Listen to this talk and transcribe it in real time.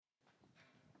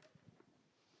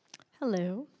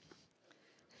Hello.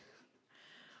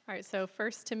 All right, so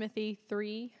 1 Timothy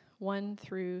 3, 1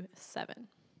 through 7.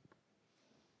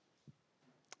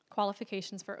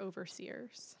 Qualifications for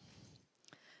overseers.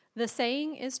 The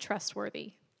saying is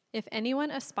trustworthy. If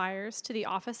anyone aspires to the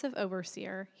office of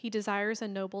overseer, he desires a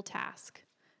noble task.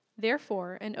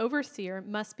 Therefore, an overseer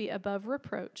must be above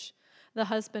reproach, the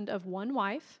husband of one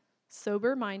wife,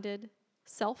 sober-minded,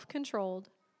 self-controlled,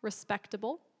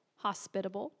 respectable,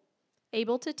 hospitable,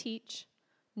 able to teach,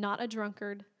 not a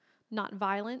drunkard, not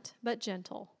violent, but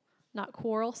gentle, not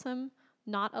quarrelsome,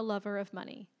 not a lover of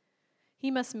money. He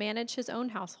must manage his own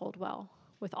household well,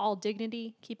 with all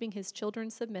dignity, keeping his children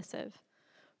submissive.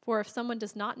 For if someone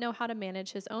does not know how to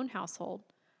manage his own household,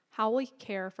 how will he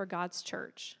care for God's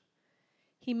church?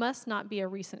 He must not be a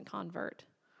recent convert,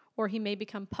 or he may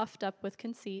become puffed up with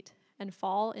conceit and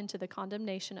fall into the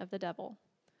condemnation of the devil.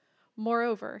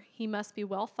 Moreover, he must be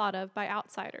well thought of by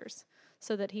outsiders,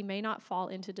 so that he may not fall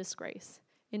into disgrace,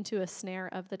 into a snare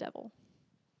of the devil.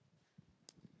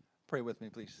 Pray with me,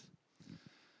 please.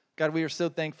 God, we are so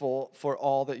thankful for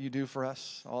all that you do for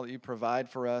us, all that you provide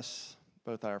for us,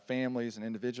 both our families and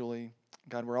individually.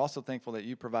 God, we're also thankful that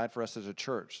you provide for us as a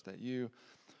church, that you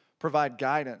provide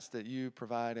guidance, that you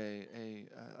provide a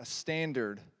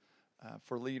standard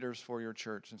for leaders for your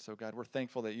church. And so, God, we're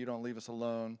thankful that you don't leave us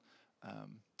alone,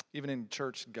 even in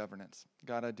church governance.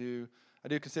 God, I do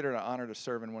consider it an honor to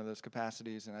serve in one of those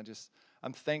capacities, and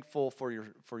I'm thankful for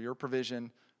your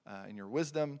provision and your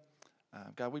wisdom.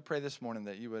 God, we pray this morning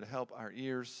that you would help our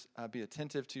ears be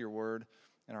attentive to your word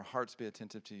and our hearts be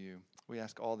attentive to you. We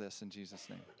ask all this in Jesus'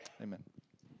 name. Amen.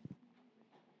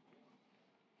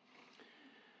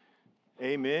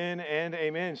 Amen and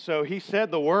amen. So he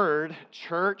said the word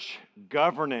church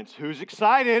governance. Who's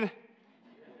excited?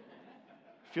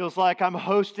 Feels like I'm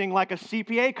hosting like a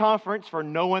CPA conference for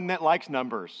no one that likes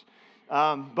numbers.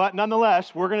 But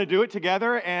nonetheless, we're going to do it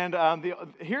together. And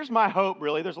here's my hope,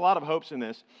 really. There's a lot of hopes in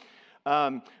this.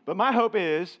 But my hope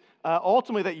is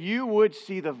ultimately that you would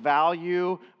see the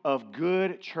value of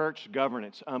good church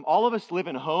governance. All of us live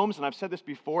in homes, and I've said this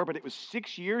before, but it was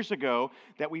 6 years ago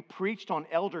that we preached on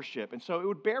eldership. And so it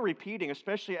would bear repeating,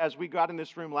 especially as we got in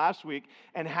this room last week,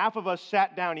 and half of us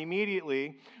sat down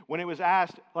immediately when it was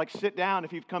asked, like, sit down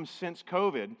if you've come since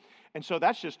COVID. And so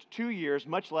that's just 2 years,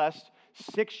 much less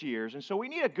 6 years. And so we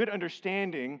need a good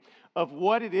understanding of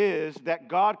what it is that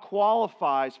God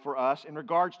qualifies for us in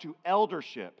regards to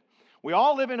eldership. We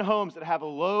all live in homes that have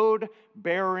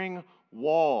load-bearing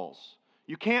walls.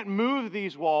 You can't move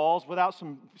these walls without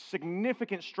some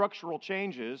significant structural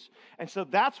changes. And so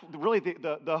that's really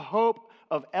the hope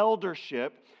of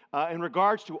eldership in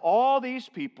regards to all these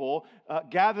people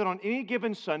gathered on any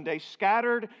given Sunday,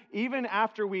 scattered even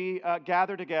after we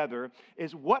gather together,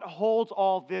 is what holds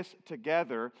all this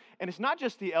together. And it's not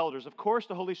just the elders. Of course,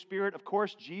 the Holy Spirit, of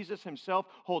course, Jesus himself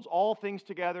holds all things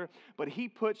together, but he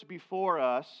puts before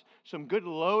us some good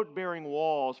load-bearing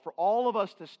walls for all of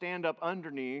us to stand up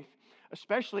underneath,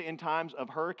 especially in times of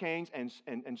hurricanes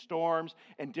and storms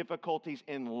and difficulties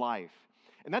in life.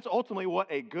 And that's ultimately what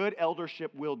a good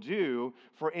eldership will do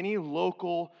for any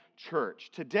local church.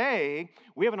 Today,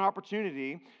 we have an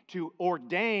opportunity to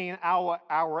ordain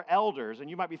our elders.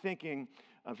 And you might be thinking,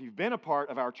 if you've been a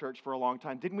part of our church for a long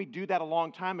time, didn't we do that a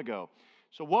long time ago?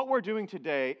 So what we're doing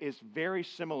today is very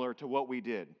similar to what we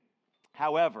did.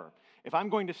 However, if I'm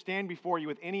going to stand before you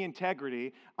with any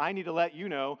integrity, I need to let you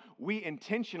know we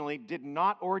intentionally did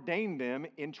not ordain them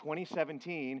in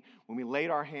 2017 when we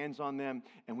laid our hands on them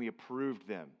and we approved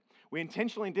them. We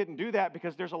intentionally didn't do that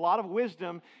because there's a lot of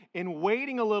wisdom in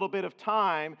waiting a little bit of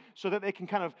time so that they can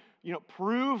kind of,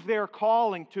 prove their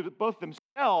calling to both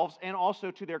themselves and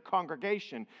also to their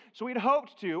congregation. So we'd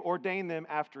hoped to ordain them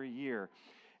after a year,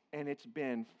 and it's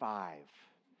been 5.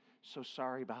 So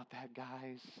sorry about that,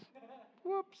 guys.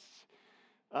 Whoops.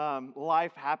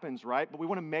 Life happens, right? But we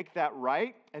want to make that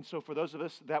right. And so for those of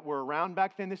us that were around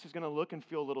back then, this is going to look and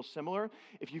feel a little similar.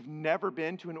 If you've never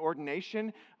been to an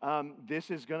ordination, this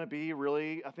is going to be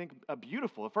really, I think,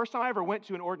 beautiful. The first time I ever went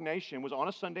to an ordination was on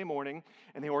a Sunday morning,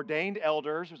 and they ordained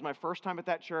elders. It was my first time at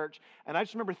that church. And I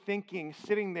just remember thinking,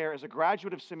 sitting there as a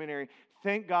graduate of seminary,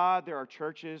 thank God there are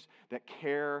churches that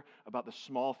care about the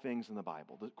small things in the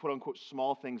Bible, the quote-unquote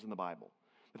small things in the Bible.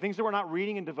 The things that we're not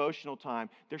reading in devotional time,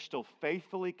 they're still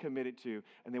faithfully committed to,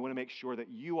 and they want to make sure that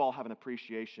you all have an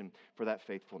appreciation for that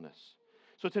faithfulness.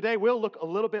 So today we'll look a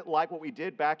little bit like what we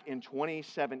did back in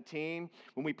 2017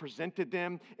 when we presented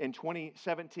them in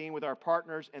 2017 with our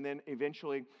partners and then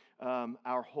eventually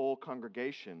our whole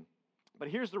congregation. But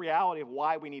here's the reality of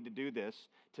why we need to do this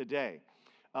today.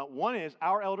 One is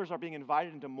our elders are being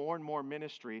invited into more and more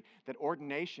ministry that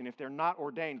ordination, if they're not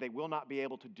ordained, they will not be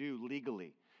able to do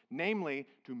legally. Namely,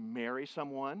 to marry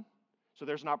someone. So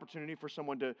there's an opportunity for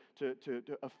someone to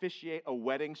officiate a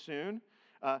wedding soon.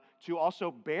 To also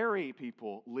bury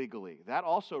people legally. That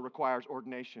also requires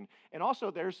ordination. And also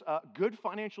there's good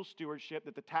financial stewardship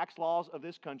that the tax laws of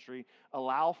this country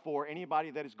allow for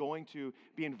anybody that is going to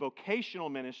be in vocational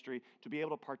ministry to be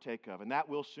able to partake of. And that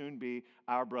will soon be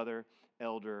our brother,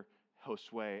 Elder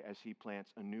Josue, as he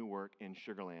plants a new work in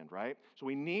Sugar Land, right? So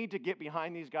we need to get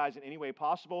behind these guys in any way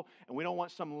possible, and we don't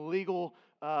want some legal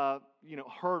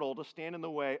hurdle to stand in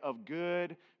the way of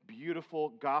good, beautiful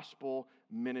gospel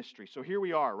ministry. So here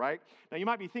we are, right? Now you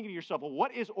might be thinking to yourself, well,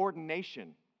 what is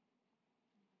ordination?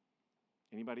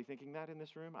 Anybody thinking that in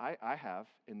this room? I have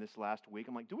in this last week.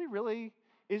 I'm like, do we really?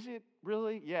 Is it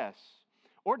really? Yes.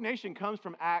 Ordination comes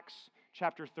from Acts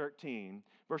chapter 13,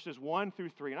 verses 1 through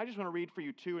 3. And I just want to read for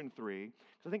you 2 and 3, because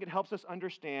I think it helps us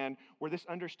understand where this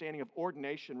understanding of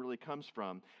ordination really comes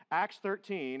from. Acts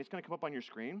 13, it's going to come up on your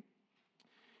screen.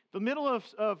 The middle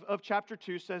of chapter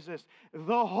 2 says this: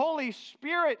 the Holy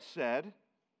Spirit said,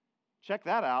 check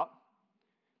that out.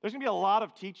 There's going to be a lot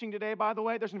of teaching today, by the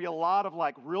way. There's going to be a lot of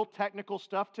real technical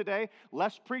stuff today.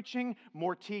 Less preaching,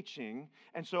 more teaching.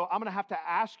 And so I'm going to have to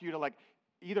ask you to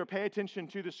either pay attention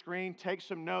to the screen, take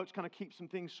some notes, kind of keep some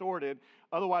things sorted.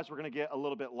 Otherwise, we're going to get a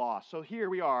little bit lost. So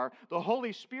here we are. The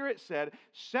Holy Spirit said,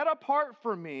 set apart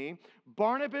for me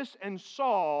Barnabas and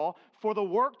Saul for the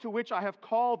work to which I have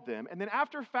called them. And then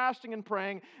after fasting and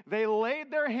praying, they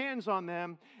laid their hands on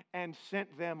them and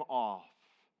sent them off.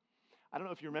 I don't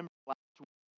know if you remember last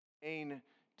week's main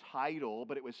title,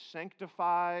 but it was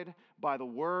sanctified by the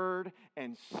word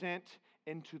and sent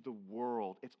into the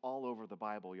world. It's all over the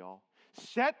Bible, y'all.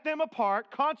 Set them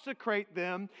apart, consecrate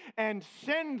them, and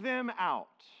send them out.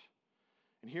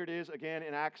 And here it is again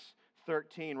in Acts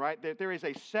 13, right? There is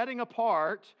a setting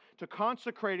apart to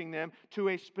consecrating them to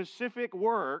a specific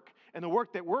work, and the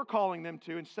work that we're calling them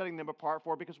to and setting them apart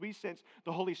for, because we sense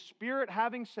the Holy Spirit,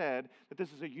 having said that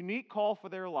this is a unique call for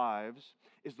their lives,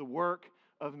 is the work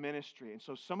of ministry. And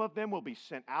so some of them will be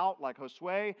sent out like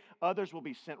Josue, others will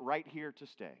be sent right here to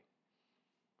stay.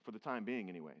 For the time being,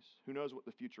 anyways. Who knows what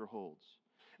the future holds?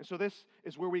 And so this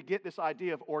is where we get this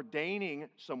idea of ordaining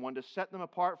someone to set them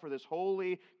apart for this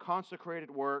holy,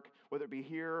 consecrated work, whether it be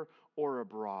here or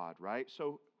abroad, right?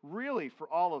 So really, for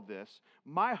all of this,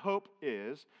 my hope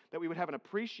is that we would have an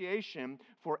appreciation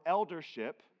for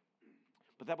eldership,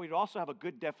 but that we'd also have a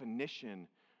good definition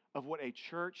of what a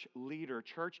church leader,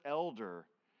 church elder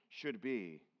should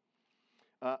be.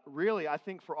 Really, I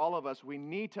think for all of us, we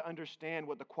need to understand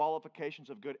what the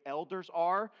qualifications of good elders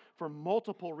are for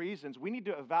multiple reasons. We need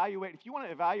to evaluate, if you want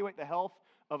to evaluate the health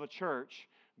of a church,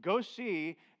 go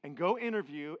see and go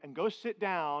interview and go sit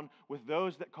down with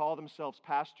those that call themselves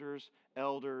pastors,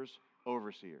 elders,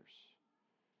 overseers.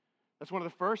 That's one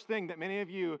of the first things that many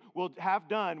of you will have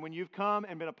done when you've come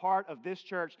and been a part of this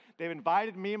church. They've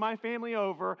invited me and my family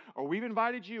over, or we've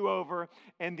invited you over,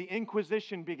 and the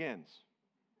inquisition begins.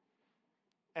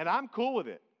 And I'm cool with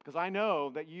it, because I know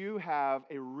that you have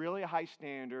a really high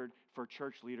standard for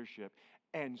church leadership,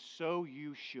 and so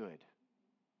you should.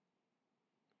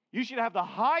 You should have the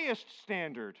highest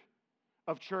standard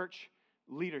of church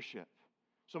leadership.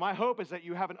 So my hope is that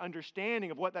you have an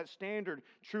understanding of what that standard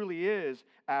truly is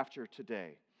after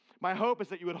today. My hope is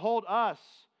that you would hold us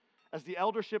as the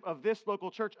eldership of this local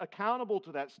church accountable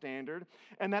to that standard,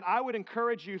 and that I would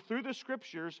encourage you through the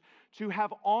Scriptures to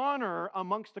have honor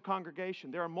amongst the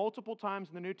congregation. There are multiple times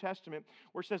in the New Testament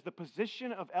where it says the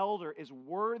position of elder is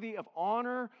worthy of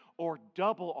honor or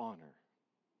double honor.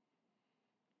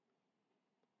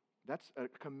 That's a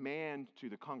command to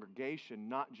the congregation,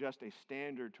 not just a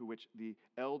standard to which the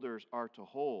elders are to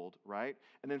hold, right?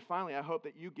 And then finally, I hope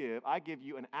that I give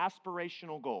you an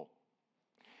aspirational goal.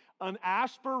 An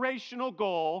aspirational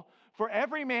goal for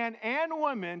every man and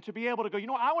woman to be able to go,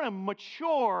 I want to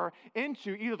mature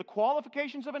into either the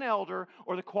qualifications of an elder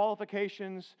or the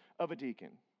qualifications of a deacon.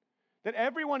 That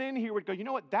everyone in here would go,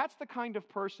 that's the kind of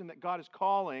person that God is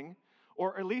calling,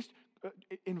 or at least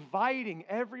inviting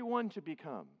everyone to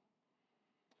become.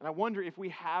 And I wonder if we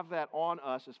have that on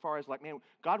us as far as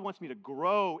God wants me to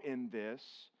grow in this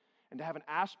and to have an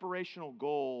aspirational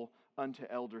goal unto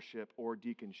eldership or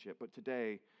deaconship. But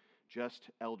today, just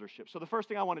eldership. So the first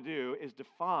thing I want to do is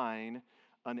define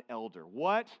an elder.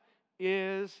 What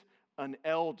is an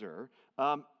elder?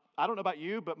 I don't know about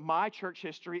you, but my church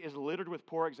history is littered with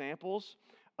poor examples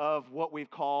of what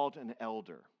we've called an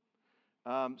elder.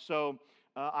 So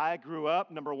I grew up,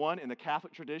 number one, in the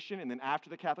Catholic tradition, and then after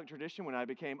the Catholic tradition, when I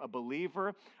became a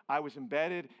believer, I was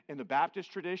embedded in the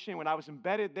Baptist tradition. When I was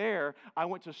embedded there, I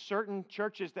went to certain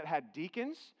churches that had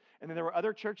deacons, and then there were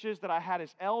other churches that I had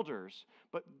as elders,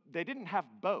 but they didn't have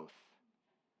both.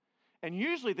 And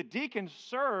usually the deacons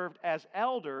served as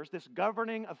elders, this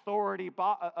governing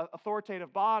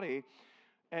authoritative body,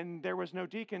 and there was no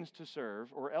deacons to serve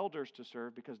or elders to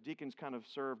serve because deacons kind of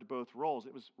served both roles.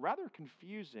 It was rather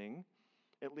confusing,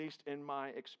 at least in my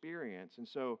experience. And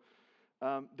so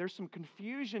there's some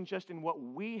confusion just in what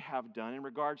we have done in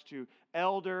regards to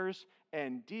elders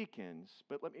and deacons.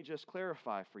 But let me just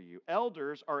clarify for you.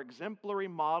 Elders are exemplary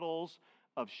models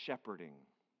of shepherding.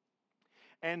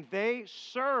 And they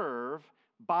serve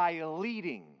by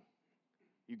leading.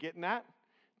 You getting that?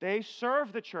 They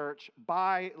serve the church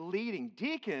by leading.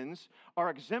 Deacons are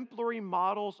exemplary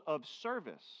models of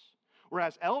service.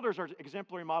 Whereas elders are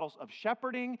exemplary models of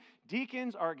shepherding,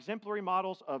 deacons are exemplary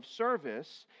models of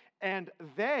service, and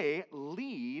they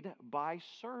lead by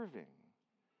serving.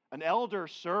 An elder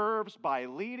serves by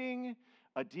leading,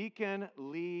 a deacon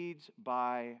leads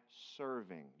by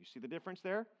serving. You see the difference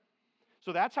there?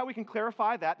 So that's how we can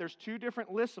clarify that. There's two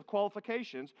different lists of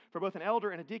qualifications for both an elder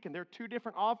and a deacon. There are two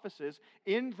different offices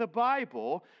in the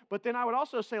Bible. But then I would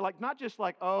also say, not just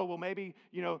maybe,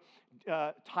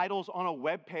 titles on a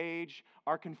web page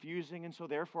are confusing, and so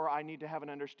therefore I need to have an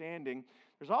understanding.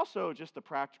 There's also just the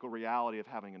practical reality of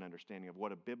having an understanding of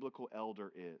what a biblical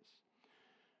elder is.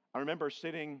 I remember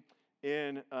sitting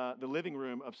in the living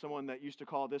room of someone that used to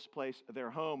call this place their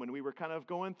home. And we were kind of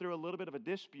going through a little bit of a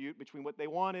dispute between what they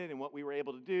wanted and what we were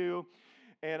able to do.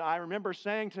 And I remember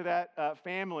saying to that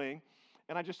family,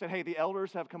 and I just said, hey, the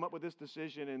elders have come up with this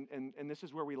decision, and this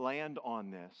is where we land on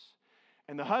this.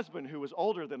 And the husband, who was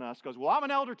older than us, goes, well, I'm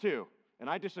an elder too, and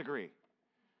I disagree.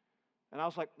 And I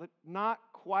was like, not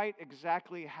quite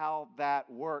exactly how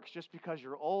that works. Just because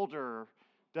you're older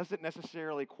doesn't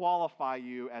necessarily qualify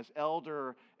you as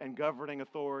elder and governing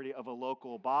authority of a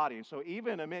local body. And so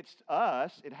even amidst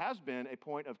us, it has been a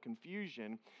point of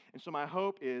confusion. And so my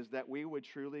hope is that we would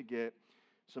truly get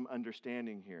some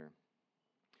understanding here.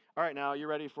 All right, now, are you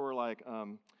ready for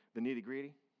the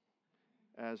nitty-gritty,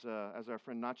 as our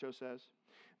friend Nacho says?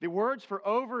 The words for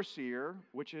overseer,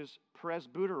 which is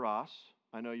presbyteros,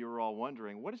 I know you were all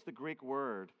wondering, what is the Greek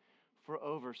word for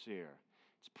overseer?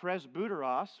 It's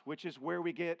presbyteros, which is where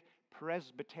we get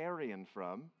Presbyterian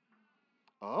from.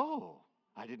 Oh,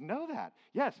 I didn't know that.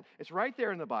 Yes, it's right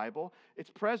there in the Bible. It's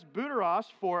presbyteros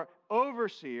for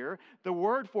overseer. The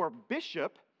word for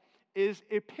bishop is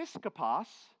episkopos,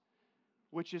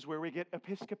 which is where we get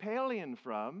Episcopalian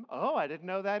from. Oh, I didn't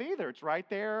know that either. It's right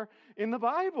there in the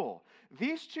Bible.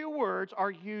 These two words are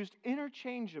used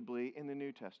interchangeably in the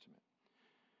New Testament.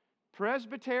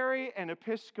 Presbytery and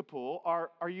episcopal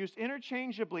are used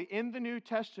interchangeably in the New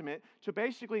Testament to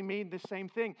basically mean the same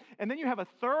thing. And then you have a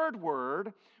third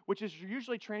word, which is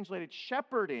usually translated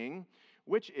shepherding,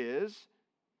 which is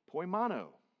poimano.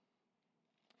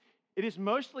 It is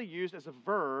mostly used as a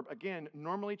verb, again,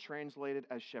 normally translated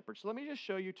as shepherd. So let me just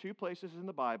show you two places in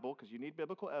the Bible, because you need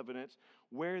biblical evidence,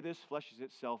 where this fleshes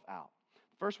itself out.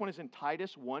 First one is in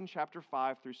Titus 1, chapter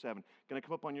 5 through 7. Going to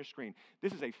come up on your screen.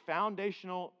 This is a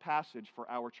foundational passage for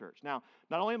our church. Now,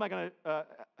 not only am I going to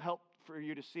help for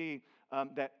you to see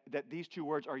that these two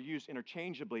words are used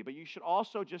interchangeably, but you should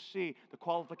also just see the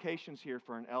qualifications here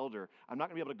for an elder. I'm not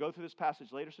going to be able to go through this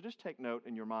passage later, so just take note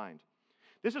in your mind.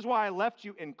 This is why I left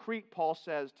you in Crete, Paul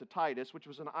says to Titus, which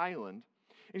was an island.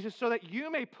 He says, so that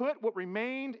you may put what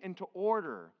remained into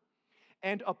order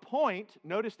and appoint,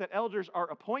 notice that elders are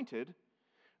appointed,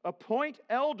 appoint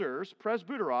elders,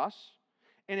 presbyteros,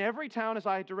 in every town as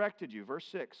I directed you. Verse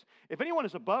 6. If anyone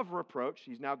is above reproach,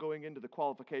 he's now going into the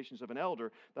qualifications of an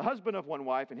elder, the husband of one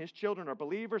wife, and his children are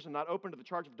believers and not open to the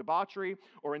charge of debauchery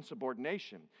or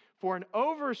insubordination. For an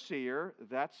overseer,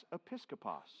 that's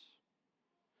episkopos.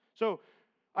 So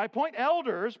I appoint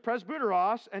elders,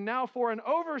 presbyteros, and now for an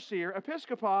overseer,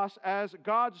 episkopos, as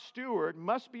God's steward,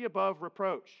 must be above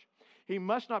reproach. He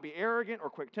must not be arrogant or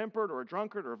quick-tempered or a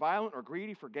drunkard or violent or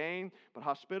greedy for gain, but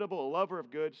hospitable, a lover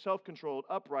of good, self-controlled,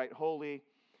 upright, holy,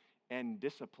 and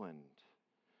disciplined.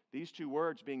 These two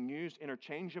words being used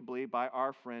interchangeably by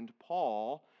our friend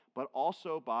Paul, but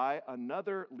also by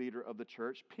another leader of the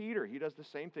church, Peter. He does the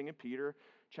same thing in Peter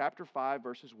chapter 5,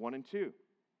 verses 1 and 2.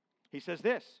 He says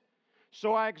this,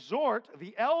 so I exhort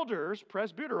the elders,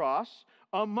 presbyteros,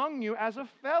 among you as a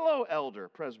fellow elder,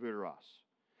 presbyteros,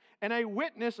 and a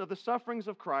witness of the sufferings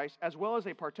of Christ, as well as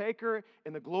a partaker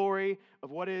in the glory of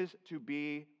what is to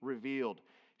be revealed.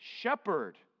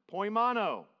 Shepherd,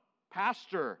 poimano,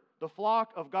 pastor, the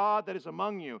flock of God that is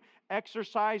among you,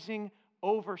 exercising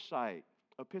oversight,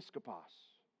 episkopos.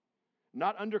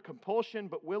 Not under compulsion,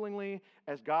 but willingly,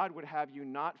 as God would have you,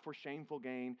 not for shameful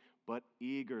gain, but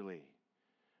eagerly.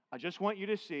 I just want you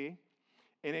to see,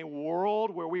 in a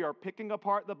world where we are picking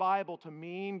apart the Bible to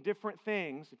mean different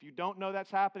things, if you don't know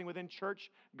that's happening within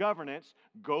church governance,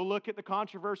 go look at the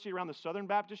controversy around the Southern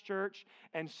Baptist Church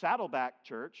and Saddleback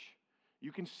Church.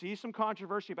 You can see some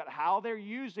controversy about how they're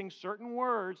using certain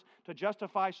words to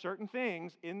justify certain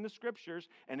things in the Scriptures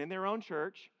and in their own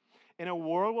church. In a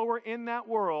world where we're in that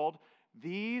world,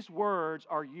 these words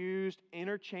are used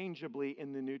interchangeably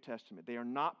in the New Testament. They are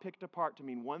not picked apart to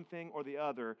mean one thing or the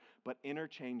other, but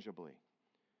interchangeably.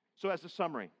 So as a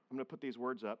summary, I'm going to put these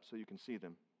words up so you can see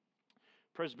them.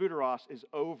 Presbyteros is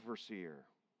overseer,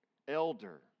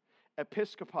 elder.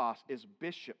 Episkopos is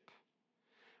bishop.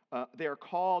 They are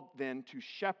called then to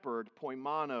shepherd,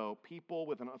 poimano, people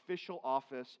with an official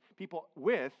office,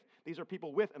 these are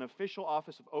people with an official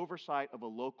office of oversight of a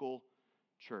local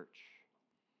church.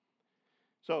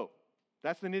 So,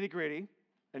 that's the nitty-gritty.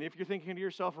 And if you're thinking to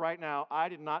yourself right now, I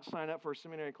did not sign up for a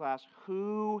seminary class,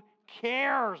 who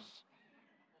cares?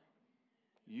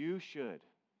 You should.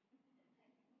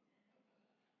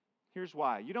 Here's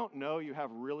why. You don't know you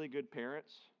have really good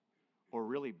parents or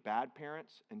really bad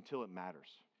parents until it matters.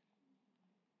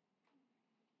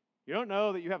 You don't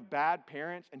know that you have bad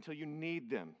parents until you need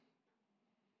them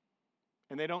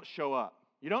and they don't show up.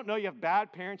 You don't know you have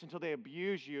bad parents until they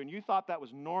abuse you, and you thought that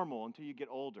was normal until you get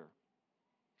older.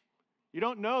 You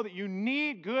don't know that you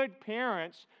need good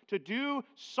parents to do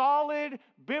solid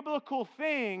biblical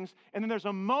things, and then there's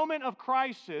a moment of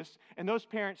crisis, and those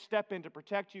parents step in to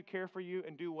protect you, care for you,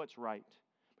 and do what's right.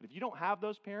 But if you don't have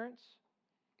those parents,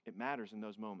 it matters in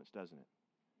those moments, doesn't it?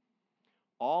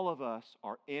 All of us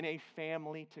are in a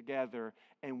family together,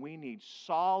 and we need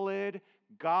solid,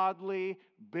 godly,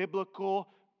 biblical,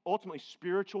 ultimately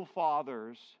spiritual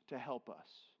fathers to help us.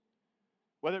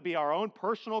 Whether it be our own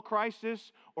personal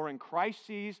crisis or in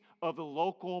crises of the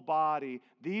local body,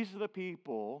 these are the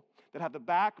people that have the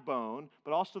backbone,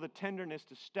 but also the tenderness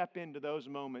to step into those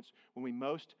moments when we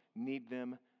most need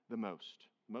them the most.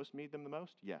 Most need them the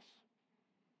most? Yes.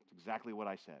 That's exactly what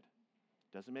I said.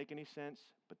 Doesn't make any sense,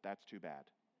 but that's too bad.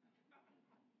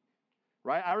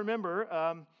 Right? I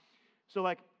remember,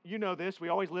 you know this, we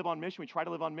always live on mission. We try to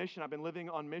live on mission. I've been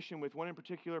living on mission with one in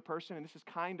particular person, and this is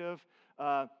kind of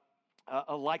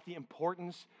like the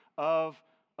importance of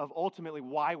ultimately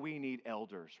why we need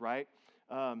elders, right?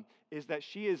 Is that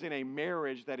she is in a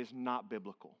marriage that is not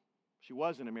biblical. She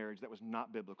was in a marriage that was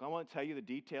not biblical. I won't tell you the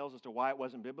details as to why it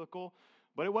wasn't biblical,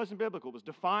 but it wasn't biblical. It was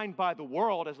defined by the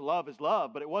world as love is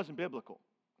love, but it wasn't biblical.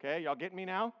 Okay, y'all getting me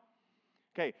now?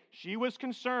 Okay, she was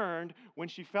concerned when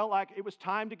she felt like it was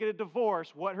time to get a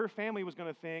divorce, what her family was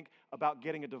going to think about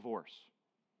getting a divorce.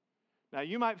 Now,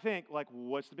 you might think, like,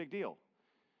 what's the big deal?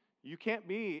 You can't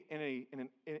be in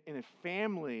a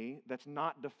family that's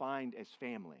not defined as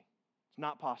family. It's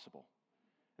not possible.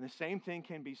 And the same thing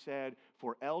can be said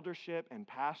for eldership and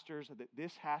pastors, that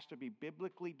this has to be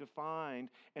biblically defined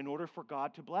in order for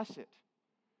God to bless it.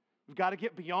 We've got to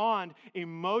get beyond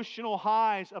emotional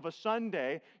highs of a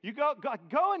Sunday. You go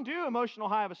and do emotional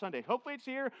high of a Sunday. Hopefully it's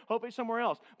here, hopefully it's somewhere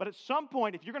else. But at some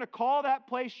point, if you're going to call that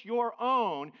place your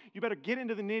own, you better get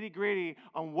into the nitty-gritty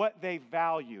on what they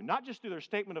value. Not just through their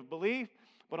statement of belief,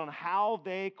 but on how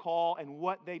they call and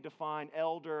what they define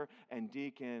elder and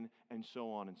deacon and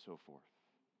so on and so forth.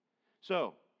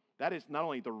 So, that is not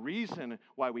only the reason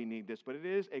why we need this, but it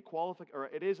is it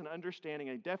is an understanding,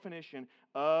 a definition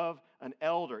of an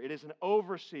elder. It is an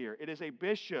overseer. It is a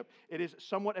bishop. It is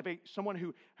someone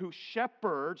who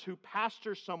shepherds, who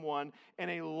pastors someone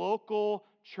in a local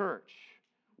church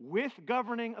with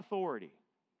governing authority.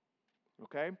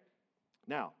 Okay?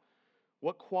 Now,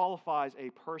 what qualifies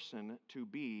a person to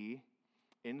be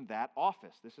in that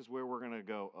office? This is where we're going to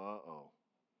go, uh-oh.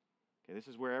 Okay, this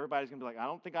is where everybody's going to be like, I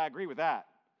don't think I agree with that.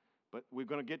 But we're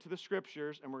going to get to the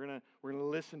Scriptures, and we're going to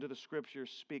listen to the Scriptures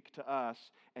speak to us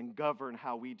and govern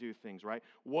how we do things, right?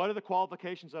 What are the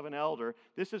qualifications of an elder?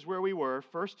 This is where we were,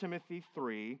 1 Timothy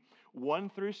 3, 1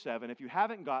 through 7. If you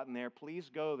haven't gotten there, please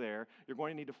go there. You're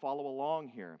going to need to follow along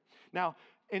here. Now,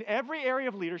 in every area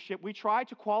of leadership, we try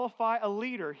to qualify a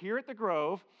leader here at the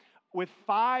Grove with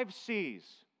 5 C's.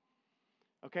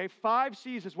 Okay, 5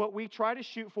 C's is what we try to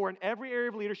shoot for in every area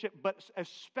of leadership, but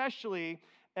especially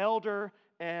elder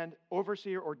and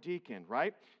overseer or deacon,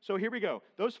 right? So here we go.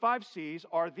 Those 5 C's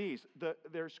are these.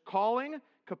 There's calling,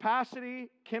 capacity,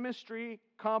 chemistry,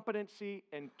 competency,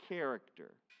 and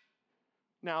character.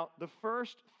 Now, the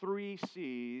first 3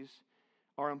 C's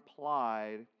are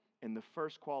implied in the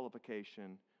first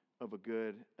qualification of a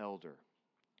good elder.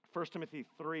 1 Timothy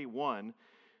 3:1,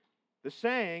 the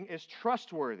saying is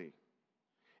trustworthy.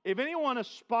 If anyone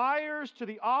aspires to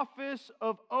the office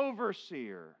of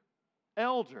overseer,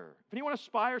 elder, if anyone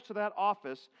aspires to that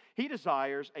office, he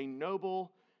desires a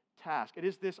noble task. It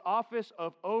is this office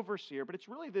of overseer, but it's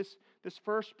really this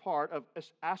first part of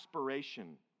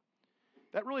aspiration.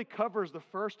 That really covers the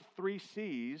first 3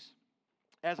 C's,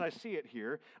 as I see it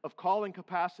here, of calling,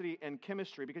 capacity, and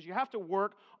chemistry, because you have to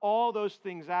work all those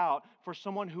things out for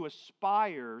someone who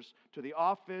aspires to the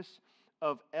office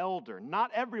of elder.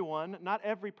 Not everyone, not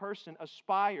every person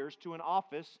aspires to an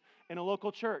office in a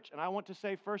local church. And I want to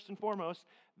say first and foremost,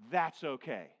 that's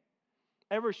okay.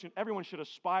 Everyone should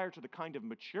aspire to the kind of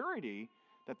maturity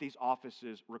that these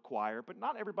offices require, but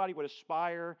not everybody would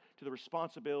aspire to the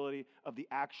responsibility of the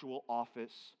actual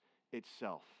office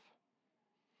itself.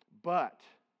 But,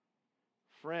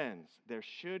 friends, there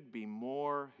should be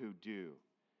more who do.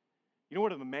 You know,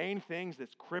 one of the main things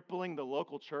that's crippling the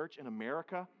local church in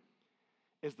America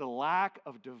is the lack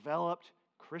of developed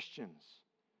Christians.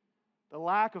 The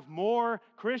lack of more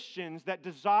Christians that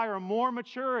desire more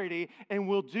maturity and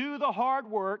will do the hard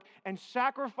work and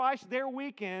sacrifice their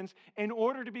weekends in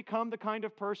order to become the kind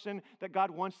of person that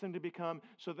God wants them to become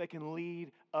so they can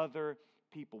lead other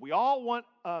people. We all want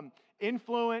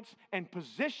influence and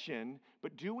position,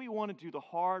 but do we want to do the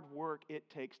hard work it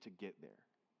takes to get there?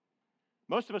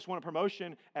 Most of us want a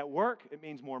promotion at work. It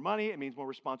means more money. It means more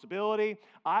responsibility.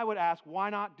 I would ask, why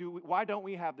don't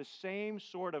we have the same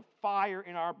sort of fire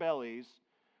in our bellies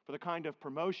for the kind of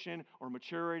promotion or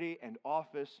maturity and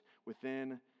office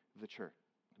within the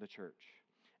church?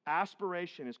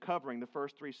 Aspiration is covering the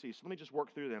first 3 C's. So let me just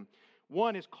work through them.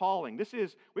 One is calling. We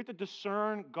have to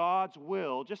discern God's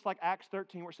will, just like Acts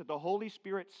 13, where it said the Holy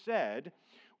Spirit said.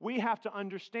 We have to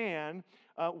understand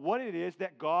what it is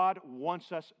that God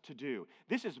wants us to do.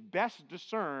 This is best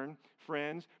discerned,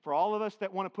 friends, for all of us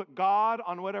that want to put God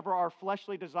on whatever our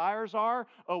fleshly desires are.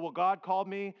 Oh, well, God called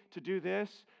me to do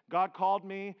this. God called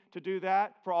me to do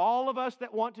that. For all of us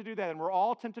that want to do that, and we're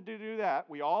all tempted to do that,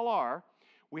 we all are,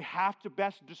 we have to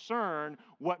best discern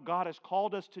what God has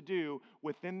called us to do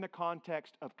within the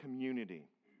context of community.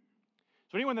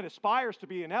 So anyone that aspires to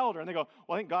be an elder, and they go,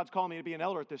 well, I think God's calling me to be an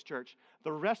elder at this church,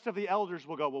 the rest of the elders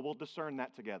will go, well, we'll discern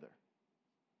that together.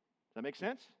 Does that make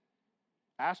sense?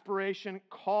 Aspiration,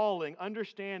 calling,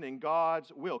 understanding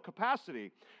God's will.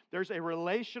 Capacity. There's a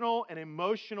relational and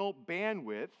emotional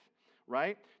bandwidth,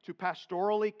 right, to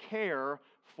pastorally care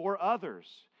for others.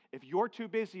 If you're too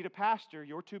busy to pastor,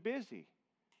 you're too busy.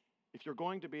 If you're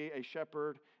going to be a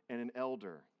shepherd and an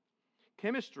elder.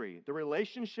 Chemistry, the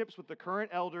relationships with the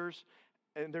current elders,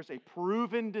 and there's a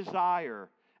proven desire,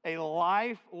 a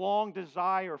lifelong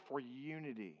desire for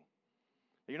unity.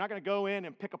 You're not going to go in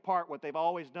and pick apart what they've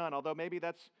always done, although maybe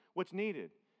that's what's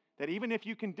needed. That even if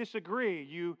you can disagree,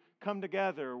 you come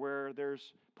together where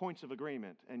there's points of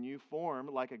agreement and you form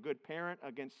like a good parent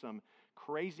against some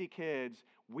crazy kids.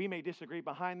 We may disagree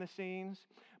behind the scenes,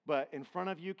 but in front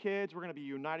of you kids, we're going to be a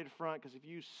united front because if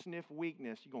you sniff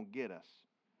weakness, you're going to get us.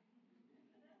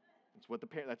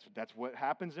 That's what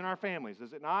happens in our families,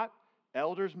 is it not?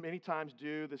 Elders many times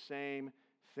do the same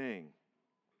thing.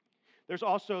 There's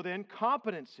also then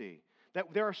competency,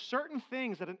 that there are certain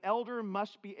things that an elder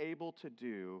must be able to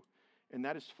do, and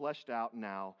that is fleshed out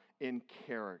now in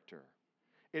character.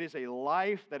 It is a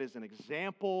life that is an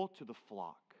example to the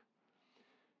flock.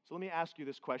 So let me ask you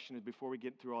this question before we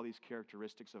get through all these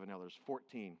characteristics of an elder. There's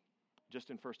 14, just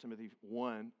in 1 Timothy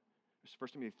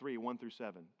 3, 1 through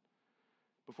 7.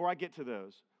 Before I get to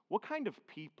those, what kind of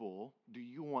people do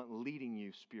you want leading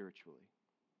you spiritually?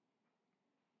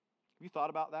 Have you thought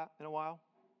about that in a while?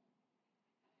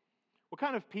 What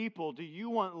kind of people do you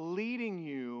want leading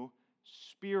you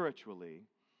spiritually?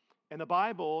 And the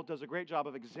Bible does a great job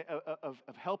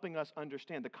of helping us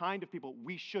understand the kind of people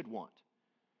we should want.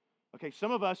 Okay,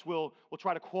 some of us will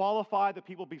try to qualify the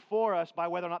people before us by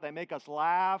whether or not they make us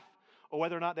laugh, or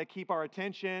whether or not they keep our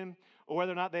attention, or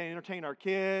whether or not they entertain our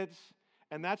kids.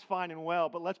 And that's fine and well,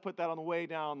 but let's put that on the way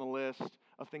down the list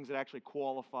of things that actually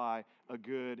qualify a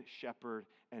good shepherd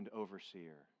and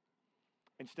overseer.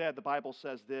 Instead, the Bible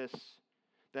says this,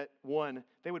 that one,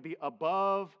 they would be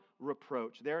above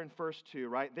reproach. There in verse 2,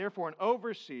 right? Therefore, an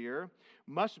overseer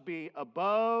must be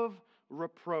above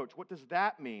reproach. What does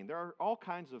that mean? There are all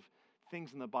kinds of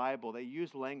things in the Bible. They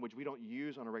use language we don't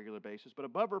use on a regular basis, but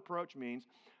above reproach means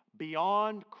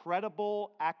beyond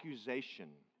credible accusation.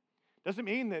 Doesn't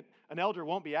mean that an elder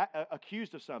won't be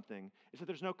accused of something. It's that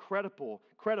there's no credible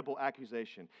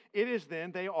accusation. It is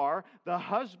then they are the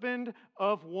husband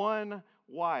of one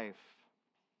wife.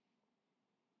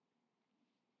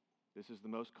 This is the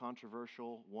most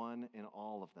controversial one in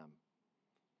all of them.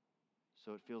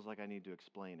 So it feels like I need to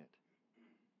explain it.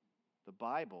 The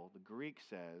Bible, the Greek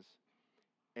says,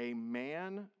 a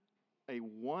man of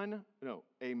one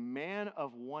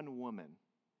woman,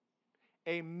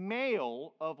 a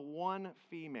male of one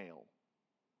female.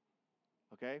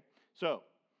 Okay? So,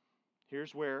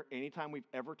 here's where anytime we've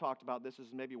ever talked about this is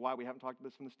maybe why we haven't talked about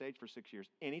this from the stage for 6 years.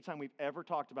 Anytime we've ever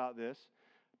talked about this,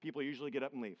 people usually get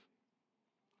up and leave.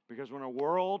 Because we're in a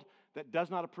world that does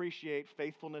not appreciate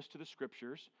faithfulness to the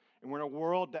Scriptures, and we're in a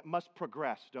world that must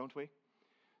progress, don't we?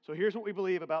 So here's what we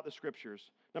believe about the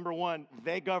Scriptures. Number one,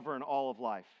 they govern all of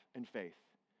life and faith.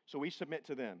 So we submit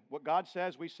to them. What God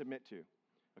says, we submit to.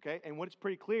 Okay? And what's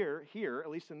pretty clear here, at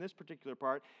least in this particular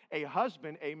part, a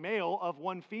husband, a male of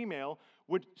one female,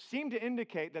 would seem to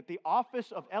indicate that the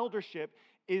office of eldership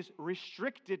is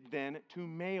restricted then to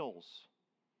males.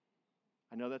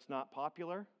 I know that's not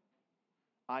popular.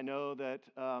 I know that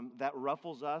that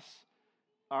ruffles us,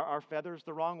 our feathers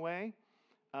the wrong way.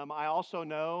 I also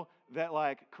know that,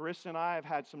 like, Carissa and I have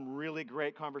had some really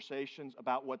great conversations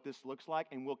about what this looks like,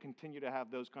 and we'll continue to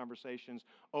have those conversations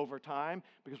over time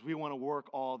because we want to work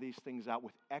all these things out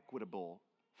with equitable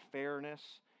fairness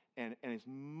and as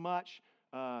much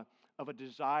of a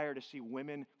desire to see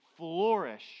women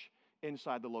flourish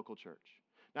inside the local church.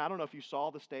 Now, I don't know if you saw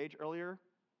the stage earlier,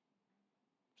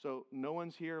 so no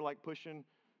one's here like pushing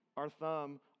our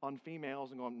thumb on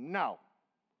females and going, no.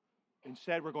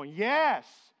 Instead, we're going, yes.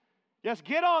 Yes,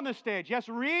 get on the stage. Yes,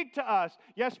 read to us.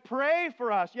 Yes, pray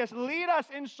for us. Yes, lead us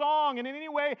in song and in any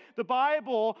way the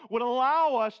Bible would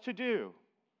allow us to do.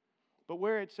 But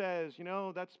where it says,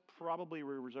 that's probably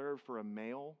reserved for a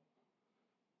male,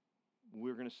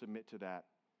 we're going to submit to that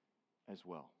as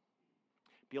well.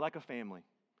 Be like a family.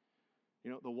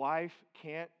 The wife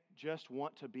can't just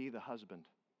want to be the husband.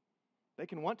 They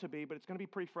can want to be, but it's going to be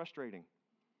pretty frustrating.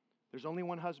 There's only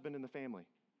one husband in the family.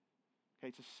 Okay,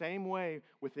 it's the same way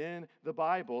within the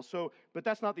Bible. But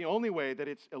that's not the only way that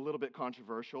it's a little bit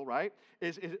controversial, right?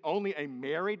 Is it only a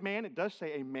married man? It does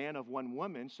say a man of one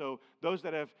woman. So those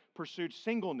that have pursued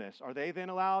singleness, are they then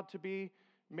allowed to be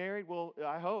married? Well,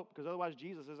 I hope, because otherwise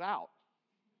Jesus is out.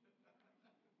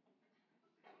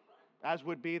 As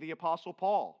would be the Apostle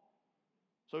Paul.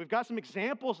 So we've got some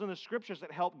examples in the Scriptures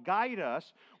that help guide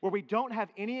us. Where we don't have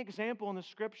any example in the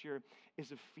Scripture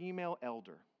is a female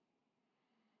elder.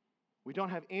 We don't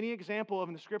have any example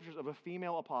in the Scriptures of a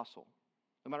female apostle.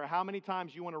 No matter how many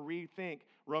times you want to rethink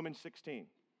Romans 16.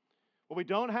 What we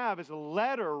don't have is a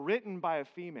letter written by a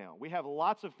female. We have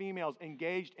lots of females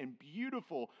engaged in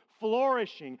beautiful,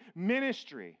 flourishing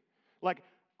ministry. Like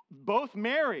both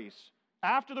Marys,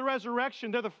 after the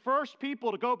resurrection, they're the first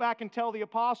people to go back and tell the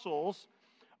apostles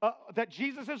that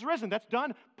Jesus has risen. That's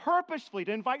done purposefully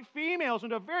to invite females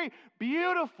into a very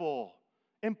beautiful,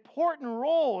 important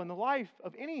role in the life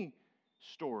of any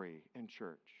story in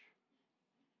church.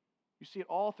 You see it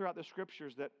all throughout the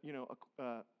Scriptures that,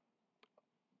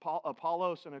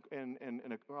 Apollos and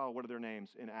what are their names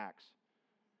in Acts?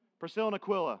 Priscilla and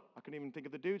Aquila. I couldn't even think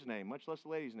of the dude's name, much less the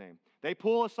lady's name. They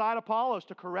pull aside Apollos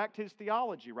to correct his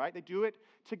theology, right? They do it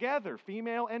together,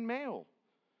 female and male.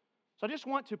 So I just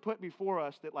want to put before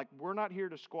us that, we're not here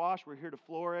to squash, we're here to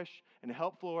flourish and to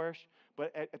help flourish,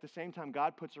 but at the same time,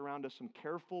 God puts around us some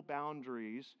careful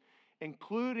boundaries,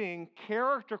 including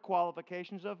character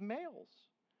qualifications of males.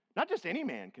 Not just any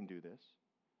man can do this,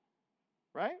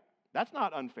 right? That's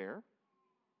not unfair.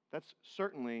 That's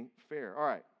certainly fair. All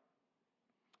right,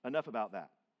 enough about that.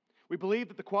 We believe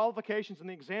that the qualifications and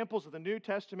the examples of the New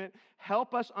Testament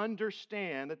help us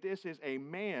understand that this is a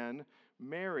man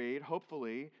married,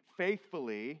 hopefully,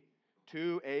 faithfully,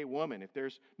 to a woman. If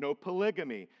there's no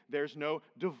polygamy, there's no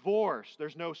divorce,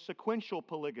 there's no sequential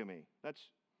polygamy. That's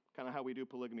kind of how we do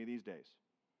polygamy these days.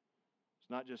 It's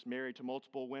not just married to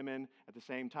multiple women at the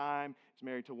same time. It's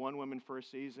married to one woman for a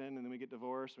season, and then we get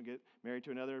divorced. We get married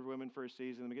to another woman for a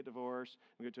season, and we get divorced.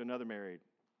 We get to another marriage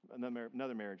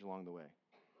along the way.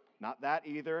 Not that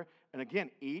either. And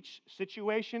again, each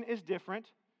situation is different.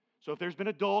 So if there's been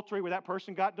adultery where that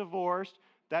person got divorced,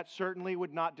 that certainly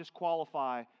would not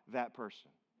disqualify that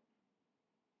person.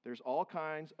 There's all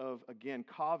kinds of, again,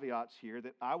 caveats here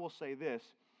that I will say this.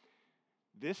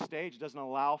 This stage doesn't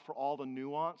allow for all the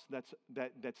nuance that's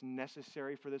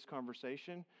necessary for this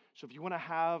conversation. So if you want to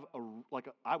have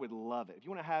I would love it. If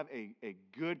you want to have a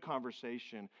good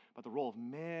conversation about the role of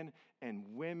men and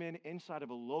women inside of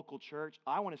a local church,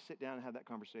 I want to sit down and have that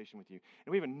conversation with you.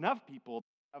 And we have enough people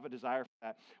that have a desire for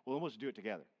that. We'll almost do it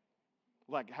together.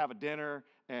 Have a dinner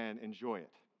and enjoy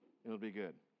it. It'll be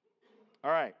good.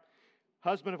 All right.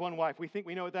 Husband of one wife.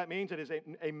 We know what that means. It is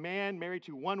a man married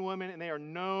to one woman, and they are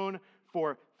known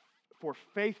for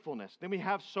faithfulness. Then we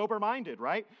have sober-minded,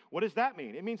 right? What does that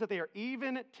mean? It means that they are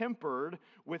even-tempered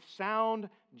with sound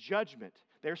judgment.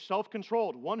 They're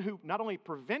self-controlled, one who not only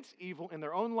prevents evil in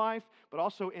their own life, but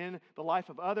also in the life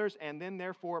of others, and then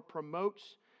therefore promotes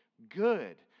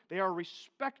good. They are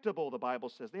respectable, the Bible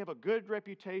says. They have a good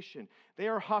reputation. They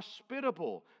are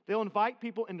hospitable. They'll invite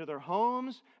people into their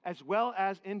homes as well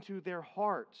as into their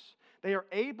hearts. They are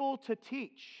able to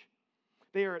teach.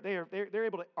 They're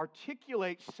able to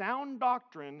articulate sound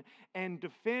doctrine and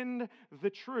defend the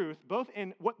truth, both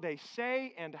in what they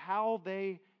say and how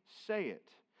they say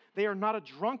it. They are not a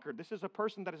drunkard. This is a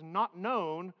person that is not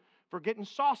known for getting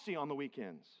saucy on the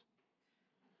weekends.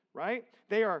 Right?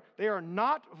 They are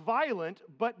not violent,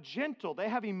 but gentle. They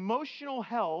have emotional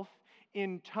health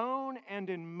in tone and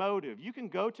in motive. You can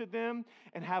go to them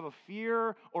and have a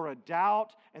fear or a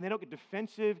doubt, and they don't get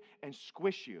defensive and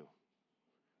squish you.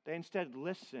 They instead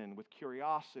listen with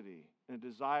curiosity and a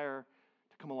desire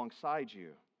to come alongside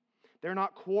you. They're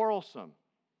not quarrelsome.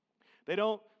 They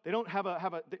don't have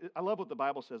a I love what the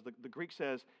Bible says. The Greek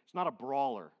says it's not a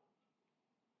brawler.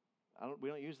 We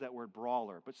don't use that word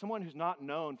brawler, but someone who's not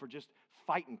known for just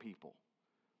fighting people.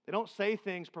 They don't say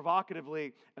things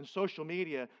provocatively on social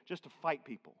media just to fight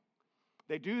people.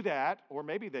 They do that, or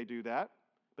maybe they do that,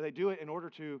 but they do it in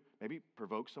order to maybe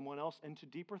provoke someone else into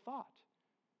deeper thought.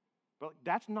 But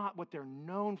that's not what they're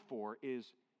known for, is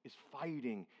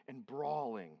fighting and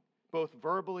brawling, both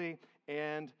verbally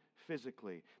and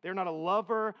physically. They're not a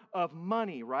lover of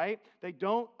money, right? They're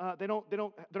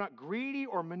not greedy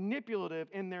or manipulative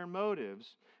in their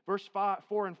motives. Verse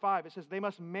 4 and 5, it says, they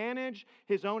must manage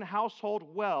his own household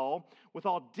well with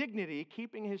all dignity,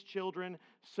 keeping his children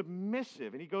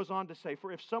submissive. And he goes on to say,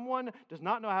 for if someone does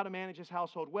not know how to manage his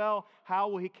household well, how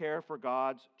will he care for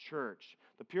God's church?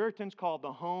 The Puritans called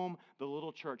the home the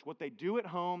little church. What they do at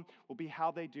home will be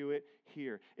how they do it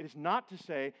here. It is not to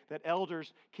say that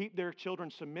elders keep their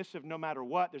children submissive no matter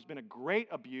what. There's been a great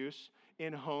abuse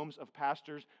in homes of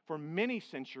pastors for many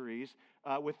centuries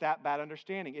with that bad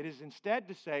understanding. It is instead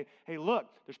to say, hey, look,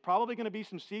 there's probably going to be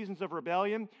some seasons of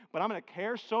rebellion, but I'm going to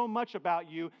care so much about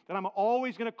you that I'm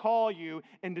always going to call you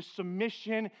into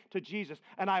submission to Jesus.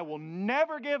 And I will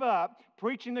never give up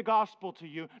preaching the gospel to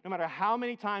you, no matter how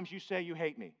many times you say you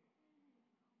hate me.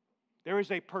 There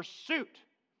is a pursuit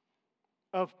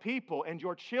of people and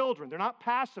your children. They're not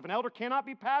passive. An elder cannot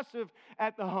be passive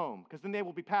at the home, because then they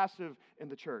will be passive in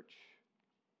the church.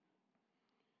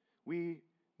 We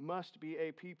must be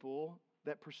a people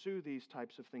that pursue these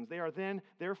types of things. They are then,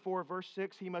 therefore, verse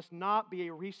 6, he must not be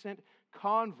a recent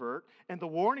convert, and the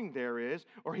warning there is,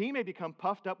 or he may become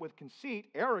puffed up with conceit,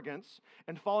 arrogance,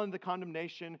 and fall into the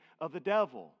condemnation of the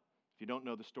devil. If you don't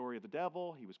know the story of the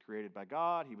devil, he was created by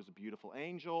God, he was a beautiful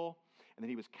angel, and then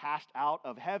he was cast out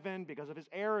of heaven because of his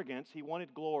arrogance. He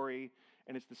wanted glory,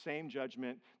 and it's the same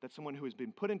judgment that someone who has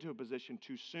been put into a position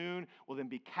too soon will then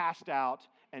be cast out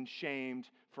and shamed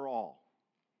for all.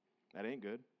 That ain't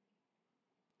good.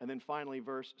 And then finally,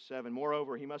 verse 7,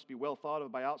 moreover, he must be well thought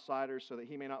of by outsiders so that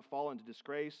he may not fall into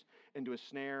disgrace, into a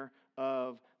snare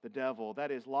of the devil.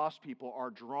 That is, lost people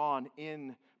are drawn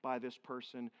in by this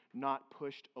person, not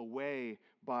pushed away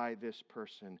by this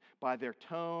person, by their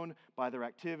tone, by their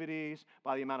activities,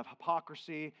 by the amount of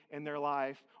hypocrisy in their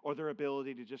life, or their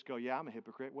ability to just go, yeah, I'm a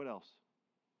hypocrite. What else?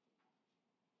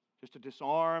 Just to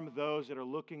disarm those that are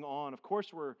looking on. Of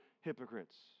course we're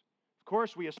hypocrites. Of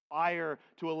course, we aspire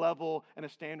to a level and a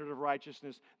standard of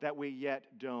righteousness that we yet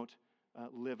don't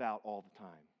live out all the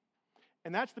time.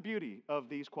 And that's the beauty of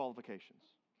these qualifications,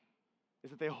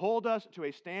 is that they hold us to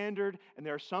a standard, and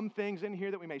there are some things in here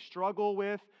that we may struggle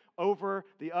with over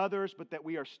the others, but that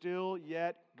we are still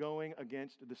yet going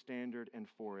against the standard and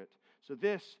for it. So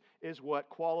this is what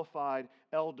qualified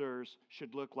elders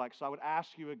should look like. So I would ask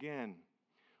you again,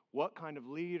 what kind of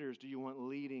leaders do you want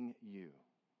leading you?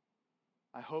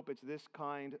 I hope it's this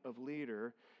kind of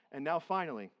leader. And now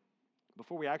finally,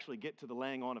 before we actually get to the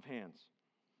laying on of hands,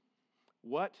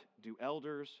 what do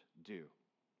elders do?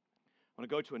 I want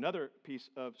to go to another piece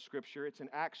of Scripture. It's in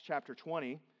Acts chapter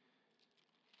 20.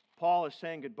 Paul is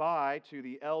saying goodbye to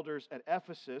the elders at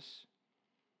Ephesus.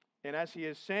 And as he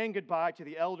is saying goodbye to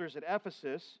the elders at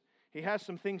Ephesus, he has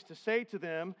some things to say to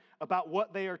them about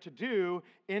what they are to do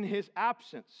in his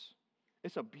absence.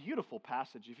 It's a beautiful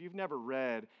passage. If you've never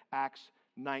read Acts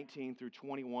 19 through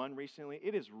 21 recently,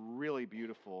 it is really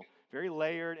beautiful, very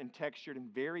layered and textured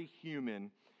and very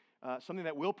human. Something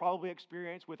that we'll probably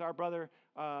experience with our brother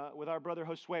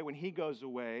Josue when he goes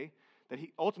away. That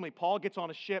ultimately Paul gets on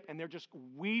a ship and they're just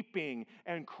weeping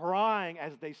and crying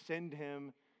as they send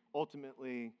him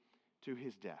ultimately to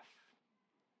his death.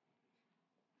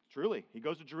 Truly, he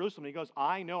goes to Jerusalem and he goes,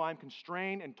 I know I'm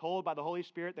constrained and told by the Holy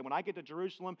Spirit that when I get to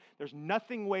Jerusalem, there's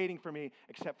nothing waiting for me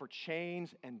except for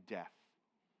chains and death.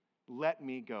 Let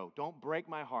me go. Don't break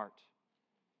my heart.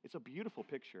 It's a beautiful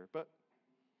picture. But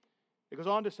it goes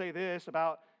on to say this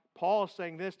about Paul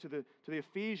saying this to the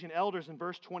Ephesian elders in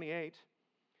verse 28.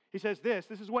 He says this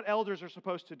is what elders are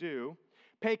supposed to do.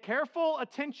 Pay careful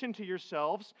attention to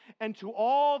yourselves and to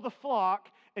all the flock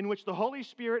in which the Holy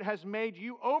Spirit has made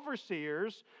you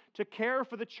overseers to care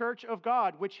for the church of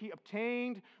God, which he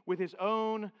obtained with his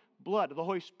own blood. The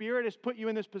Holy Spirit has put you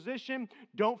in this position.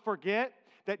 Don't forget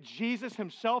that Jesus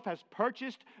himself has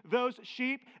purchased those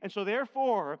sheep. And so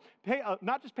therefore,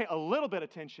 not just pay a little bit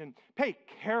attention, pay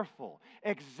careful.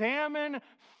 Examine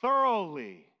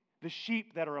thoroughly the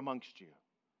sheep that are amongst you.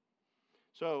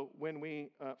 So when we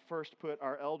first put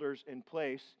our elders in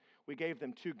place, we gave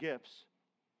them 2 gifts.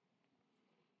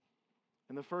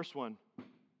 And the first one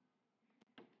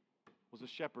was a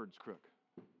shepherd's crook.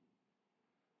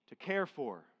 To care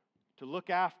for, to look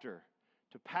after,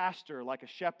 to pastor like a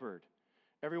shepherd.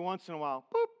 Every once in a while,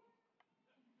 boop.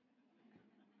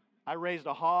 I raised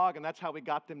a hog, and that's how we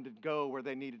got them to go where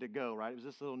they needed to go, right? It was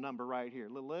this little number right here.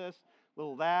 Little this,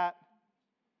 little that.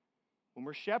 When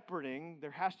we're shepherding,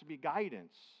 there has to be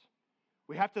guidance.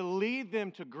 We have to lead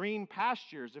them to green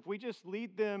pastures. If we just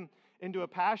lead them into a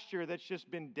pasture that's just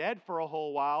been dead for a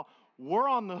whole while, we're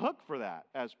on the hook for that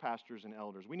as pastors and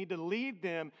elders. We need to lead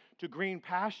them to green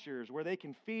pastures where they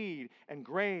can feed and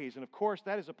graze. And of course,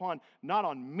 that is not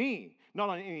on me, not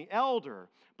on any elder,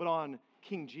 but on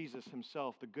King Jesus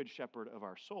himself, the good shepherd of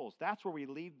our souls. That's where we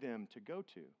lead them to go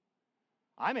to.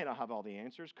 I may not have all the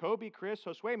answers. Kobe, Chris,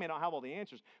 Josue may not have all the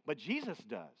answers, but Jesus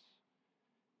does.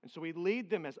 And so we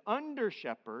lead them as under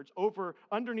shepherds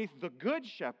underneath the good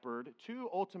shepherd to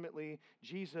ultimately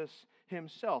Jesus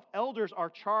himself. Elders are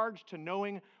charged to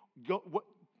know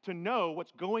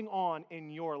what's going on in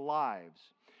your lives.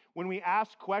 When we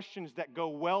ask questions that go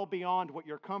well beyond what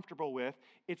you're comfortable with,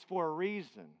 it's for a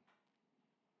reason.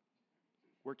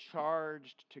 We're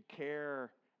charged to care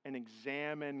and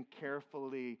examine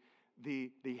carefully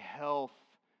the health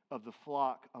of the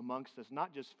flock amongst us,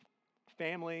 not just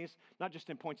families, not just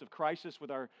in points of crisis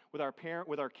with our parent,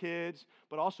 with our kids,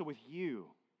 but also with you,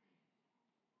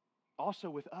 also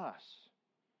with us.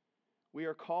 We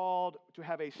are called to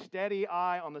have a steady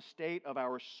eye on the state of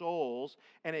our souls,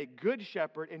 and a good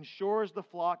shepherd ensures the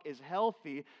flock is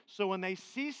healthy, so when they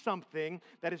see something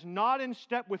that is not in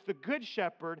step with the good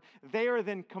shepherd, they are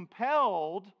then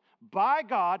compelled by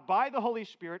God, by the Holy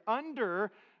Spirit,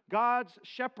 under God's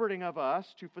shepherding of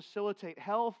us to facilitate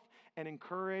health and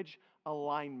encourage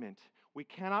alignment. We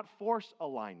cannot force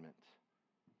alignment,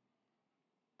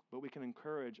 but we can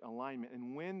encourage alignment.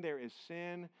 And when there is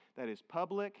sin that is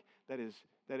public, that is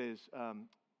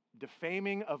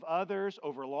defaming of others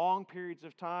over long periods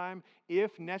of time,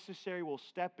 if necessary, we'll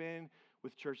step in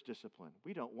with church discipline.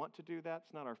 We don't want to do that.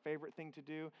 It's not our favorite thing to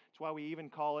do. It's why we even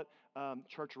call it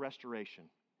church restoration.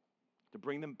 To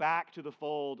bring them back to the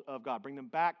fold of God, bring them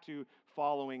back to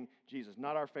following Jesus.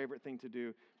 Not our favorite thing to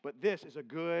do, but this is a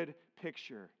good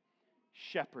picture.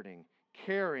 Shepherding,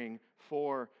 caring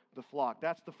for the flock.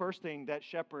 That's the first thing that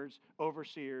shepherds,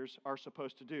 overseers are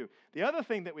supposed to do. The other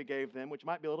thing that we gave them, which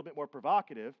might be a little bit more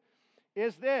provocative,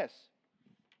 is this.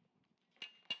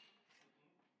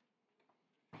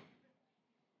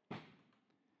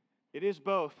 It is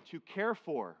both to care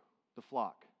for the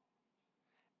flock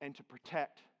and to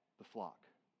protect the flock.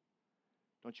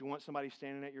 Don't you want somebody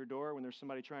standing at your door when there's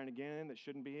somebody trying to get in that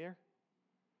shouldn't be here?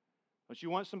 Don't you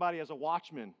want somebody as a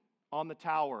watchman on the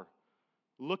tower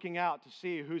looking out to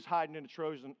see who's hiding in a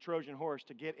Trojan horse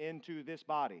to get into this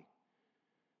body?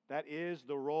 That is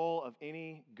the role of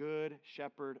any good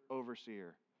shepherd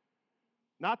overseer.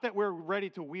 Not that we're ready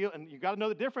to wield, and you've got to know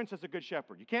the difference as a good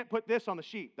shepherd. You can't put this on the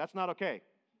sheep. That's not okay.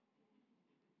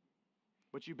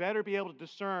 But you better be able to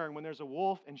discern when there's a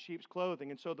wolf in sheep's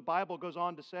clothing. And so the Bible goes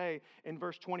on to say in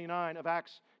verse 29 of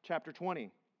Acts chapter 20,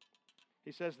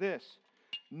 he says this,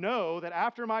 know that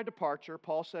after my departure,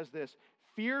 Paul says this,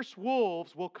 fierce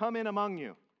wolves will come in among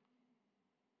you.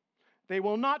 They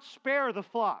will not spare the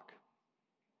flock.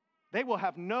 They will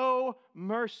have no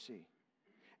mercy.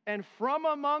 And from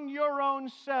among your own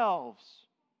selves,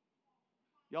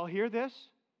 y'all hear this?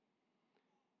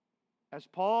 As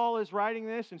Paul is writing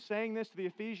this and saying this to the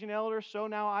Ephesian elders, so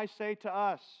now I say to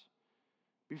us.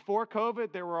 Before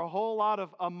COVID, there were a whole lot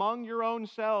of among your own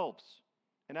selves.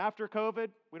 And after COVID,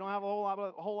 we don't have a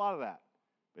whole lot of that.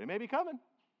 But it may be coming.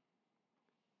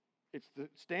 It's the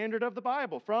standard of the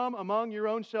Bible. From among your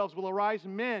own selves will arise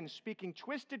men speaking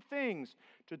twisted things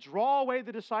to draw away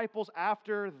the disciples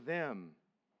after them.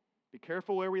 Be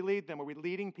careful where we lead them. Are we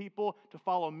leading people to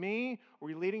follow me? Or are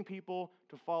we leading people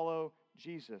to follow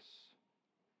Jesus?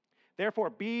 Therefore,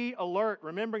 be alert,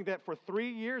 remembering that for 3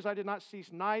 years I did not cease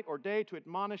night or day to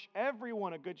admonish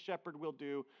everyone a good shepherd will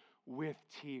do with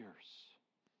tears.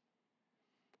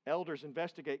 Elders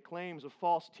investigate claims of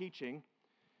false teaching,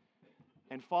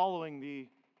 and following the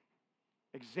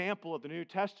example of the New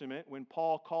Testament, when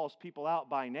Paul calls people out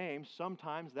by name,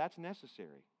 sometimes that's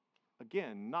necessary.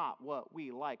 Again, not what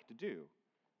we like to do,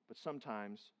 but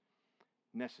sometimes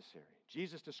necessary.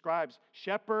 Jesus describes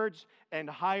shepherds and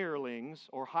hirelings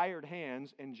or hired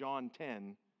hands in John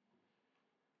 10.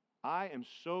 I am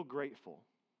so grateful.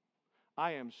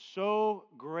 I am so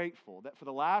grateful that for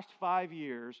the last 5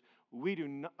 years,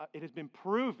 it has been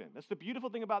proven. That's the beautiful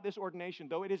thing about this ordination,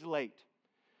 though it is late.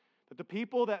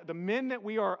 That the men that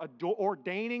we are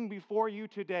ordaining before you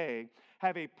today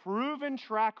have a proven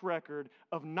track record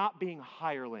of not being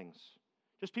hirelings.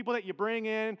 Just people that you bring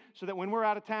in so that when we're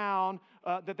out of town,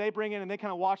 that they bring in and they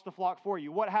kind of watch the flock for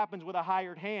you. What happens with a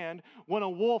hired hand when a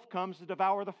wolf comes to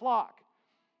devour the flock?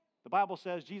 The Bible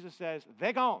says, Jesus says,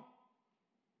 they're gone.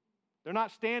 They're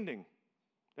not standing.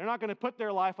 They're not going to put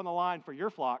their life on the line for your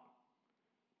flock,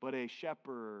 but a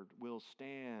shepherd will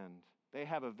stand. They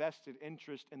have a vested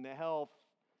interest in the health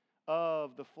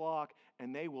of the flock,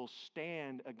 and they will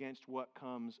stand against what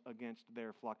comes against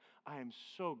their flock. I am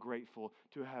so grateful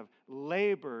to have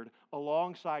labored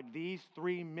alongside these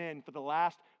 3 men for the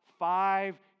last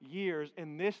 5 years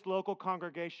in this local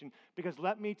congregation, because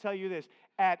let me tell you this,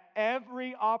 at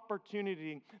every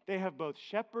opportunity, they have both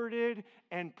shepherded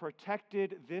and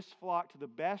protected this flock to the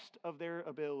best of their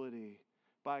ability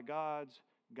by God's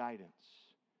guidance.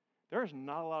 There's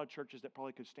not a lot of churches that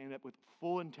probably could stand up with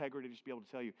full integrity to just be able to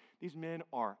tell you, these men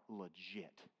are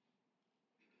legit.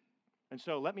 And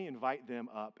so let me invite them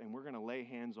up, and we're going to lay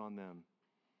hands on them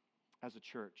as a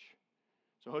church.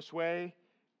 So Josue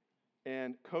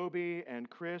and Kobe and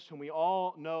Chris, whom we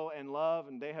all know and love,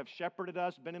 and they have shepherded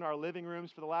us, been in our living rooms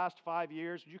for the last 5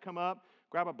 years. Would you come up,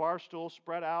 grab a bar stool,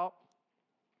 spread out?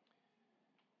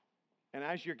 And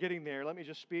as you're getting there, let me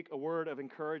just speak a word of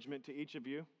encouragement to each of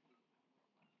you.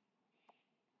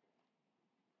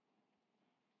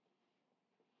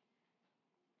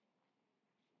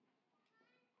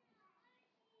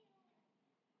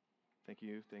 Thank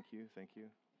you, thank you, thank you.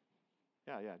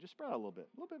 Yeah, just spread out a little bit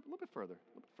further.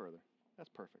 That's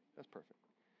perfect.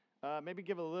 Maybe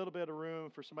give a little bit of room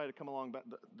for somebody to come along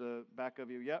the back of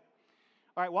you. Yep.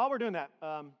 All right, while we're doing that,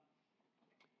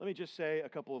 let me just say a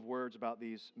couple of words about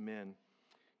these men.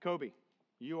 Kobe,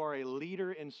 you are a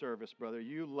leader in service, brother.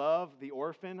 You love the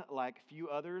orphan like few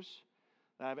others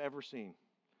that I've ever seen.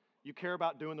 You care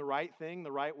about doing the right thing,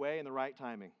 the right way, and the right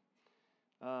timing.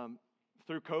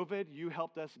 Through COVID, you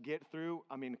helped us get through,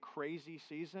 crazy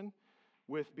season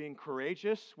with being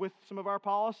courageous with some of our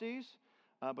policies,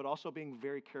 but also being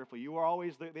very careful. You are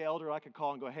always the elder I could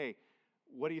call and go, hey,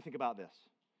 what do you think about this?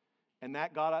 And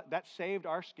that saved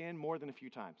our skin more than a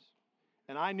few times.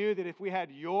 And I knew that if we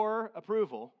had your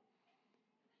approval,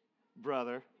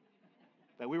 brother,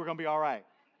 that we were going to be all right.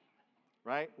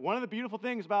 Right? One of the beautiful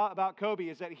things about Kobe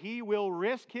is that he will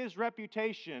risk his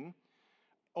reputation,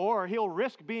 or he'll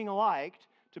risk being liked,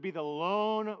 to be the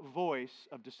lone voice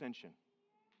of dissension.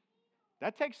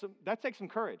 That takes some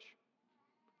courage.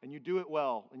 And you do it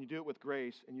well, and you do it with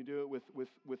grace, and you do it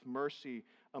with mercy,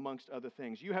 amongst other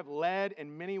things. You have led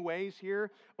in many ways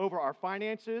here over our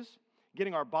finances,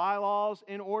 getting our bylaws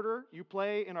in order. You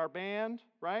play in our band,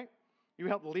 right? You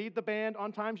help lead the band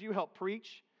on times. You help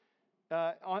preach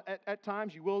at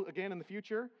times. You will again in the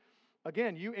future.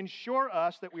 Again, you ensure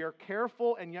us that we are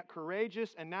careful and yet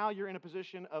courageous, and now you're in a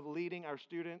position of leading our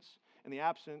students in the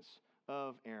absence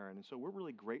of Aaron. And so we're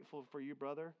really grateful for you,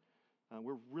 brother.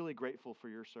 We're really grateful for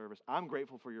your service. I'm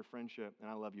grateful for your friendship, and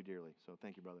I love you dearly. So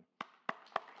thank you, brother.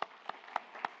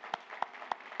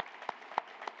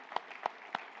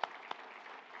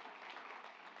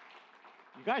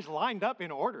 You guys lined up in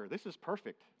order. This is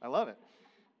perfect. I love it.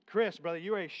 Chris, brother,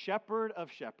 you are a shepherd of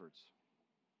shepherds.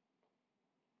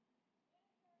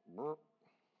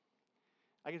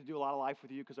 I get to do a lot of life with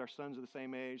you because our sons are the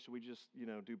same age, so we just,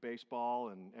 do baseball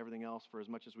and everything else for as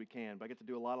much as we can. But I get to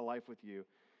do a lot of life with you.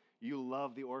 You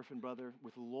love the orphan, brother,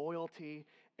 with loyalty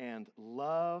and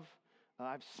love.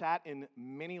 I've sat in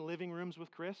many living rooms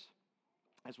with Chris,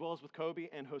 as well as with Kobe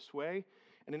and Josue.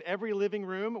 And in every living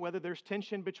room, whether there's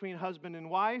tension between husband and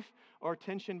wife or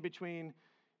tension between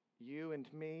you and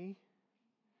me,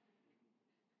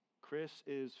 Chris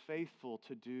is faithful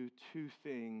to do two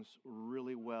things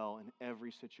really well in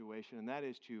every situation, and that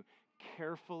is to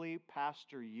carefully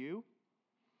pastor you,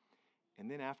 and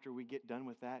then after we get done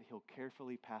with that, he'll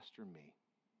carefully pastor me.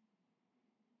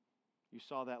 You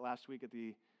saw that last week at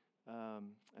the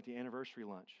anniversary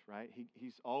lunch, right?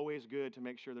 He's always good to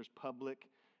make sure there's public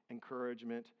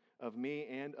encouragement of me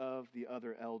and of the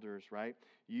other elders, right?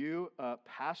 You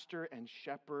pastor and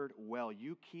shepherd well.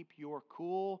 You keep your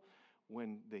cool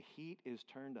when the heat is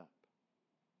turned up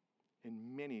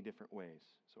in many different ways.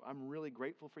 So I'm really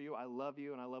grateful for you. I love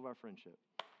you, and I love our friendship.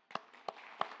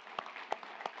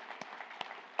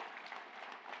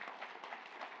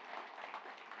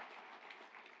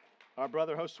 Our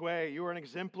brother Josue, you are an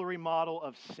exemplary model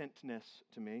of sentness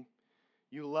to me.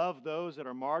 You love those that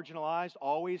are marginalized,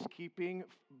 always keeping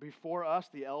before us,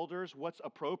 the elders, what's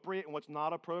appropriate and what's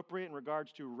not appropriate in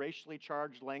regards to racially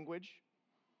charged language.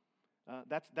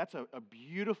 That's a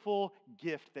beautiful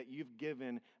gift that you've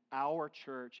given our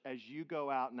church as you go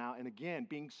out now, and again,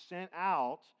 being sent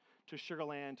out to Sugar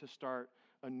Land to start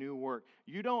a new work.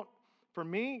 You don't, for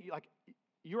me, like,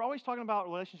 you're always talking about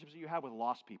relationships that you have with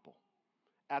lost people.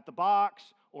 At the box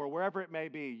or wherever it may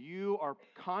be, you are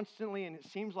constantly, and it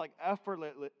seems like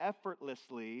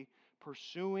effortlessly,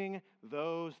 pursuing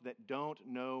those that don't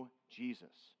know Jesus.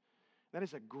 That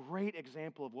is a great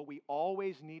example of what we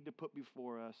always need to put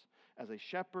before us as a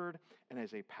shepherd and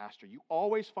as a pastor. You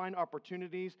always find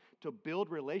opportunities to build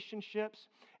relationships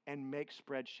and make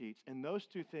spreadsheets. And those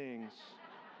two things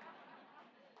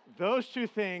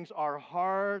are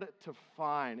hard to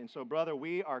find. And so, brother,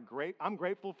 we are great. I'm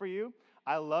grateful for you.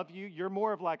 I love you. You're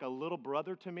more of like a little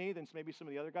brother to me than maybe some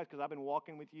of the other guys, because I've been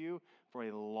walking with you for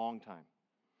a long time.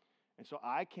 And so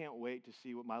I can't wait to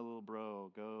see what my little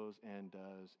bro goes and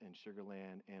does in Sugar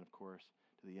Land and, of course,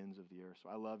 to the ends of the earth. So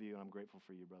I love you, and I'm grateful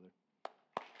for you, brother.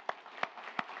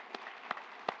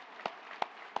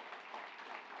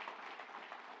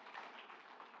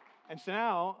 And so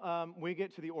now we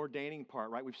get to the ordaining part,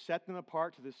 right? We've set them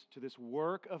apart to this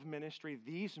work of ministry.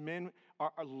 These men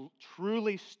are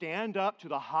truly stand up to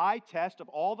the high test of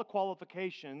all the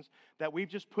qualifications that we've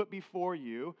just put before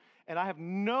you. And I have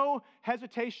no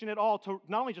hesitation at all to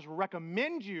not only just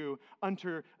recommend you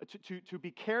to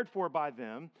be cared for by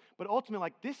them, but ultimately,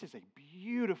 like, this is a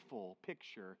beautiful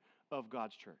picture of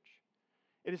God's church.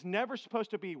 It is never supposed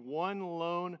to be one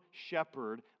lone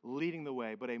shepherd leading the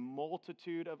way, but a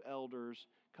multitude of elders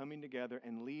coming together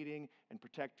and leading and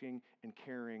protecting and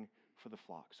caring for the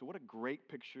flock. So what a great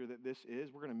picture that this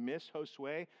is. We're going to miss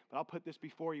Josue, but I'll put this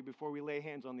before you before we lay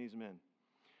hands on these men.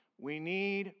 We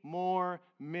need more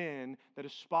men that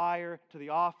aspire to the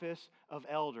office of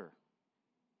elder.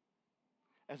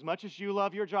 As much as you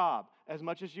love your job, as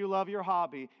much as you love your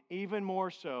hobby, even more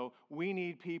so, we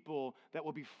need people that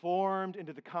will be formed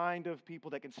into the kind of people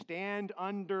that can stand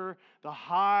under the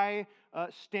high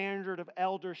standard of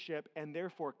eldership and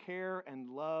therefore care and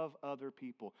love other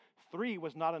people. 3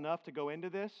 was not enough to go into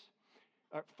this.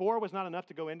 4 was not enough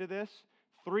to go into this.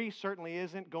 3 certainly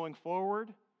isn't going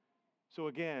forward. So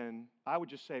again, I would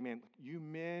just say, man, you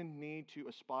men need to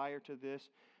aspire to this.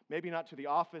 Maybe not to the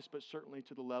office, but certainly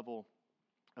to the level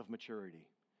of maturity.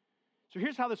 So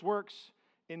here's how this works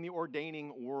in the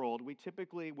ordaining world. We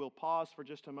typically will pause for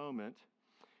just a moment,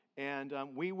 and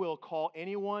we will call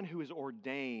anyone who is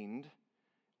ordained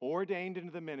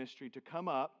into the ministry to come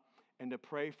up and to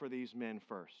pray for these men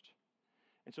first.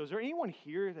 And so is there anyone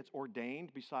here that's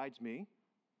ordained besides me?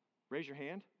 Raise your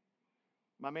hand.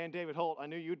 My man David Holt, I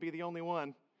knew you'd be the only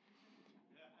one.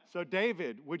 So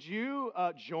David, would you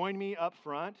join me up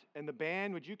front? And the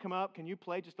band, would you come up? Can you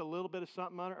play just a little bit of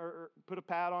something on, or put a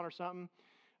pad on or something?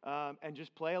 And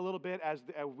just play a little bit as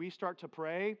we start to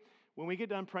pray. When we get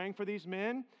done praying for these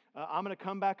men, I'm going to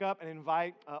come back up and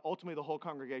invite ultimately the whole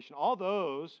congregation. All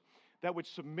those that would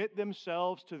submit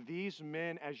themselves to these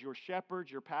men as your shepherds,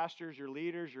 your pastors, your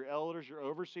leaders, your elders, your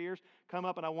overseers, come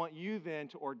up, and I want you then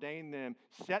to ordain them.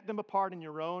 Set them apart in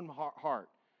your own heart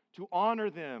to honor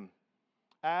them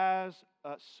as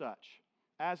such,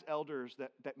 as elders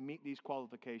that meet these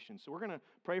qualifications. So we're going to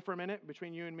pray for a minute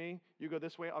between you and me. You go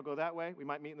this way, I'll go that way. We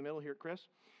might meet in the middle here at Chris.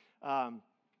 And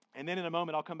then in a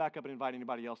moment, I'll come back up and invite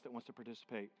anybody else that wants to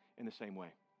participate in the same way.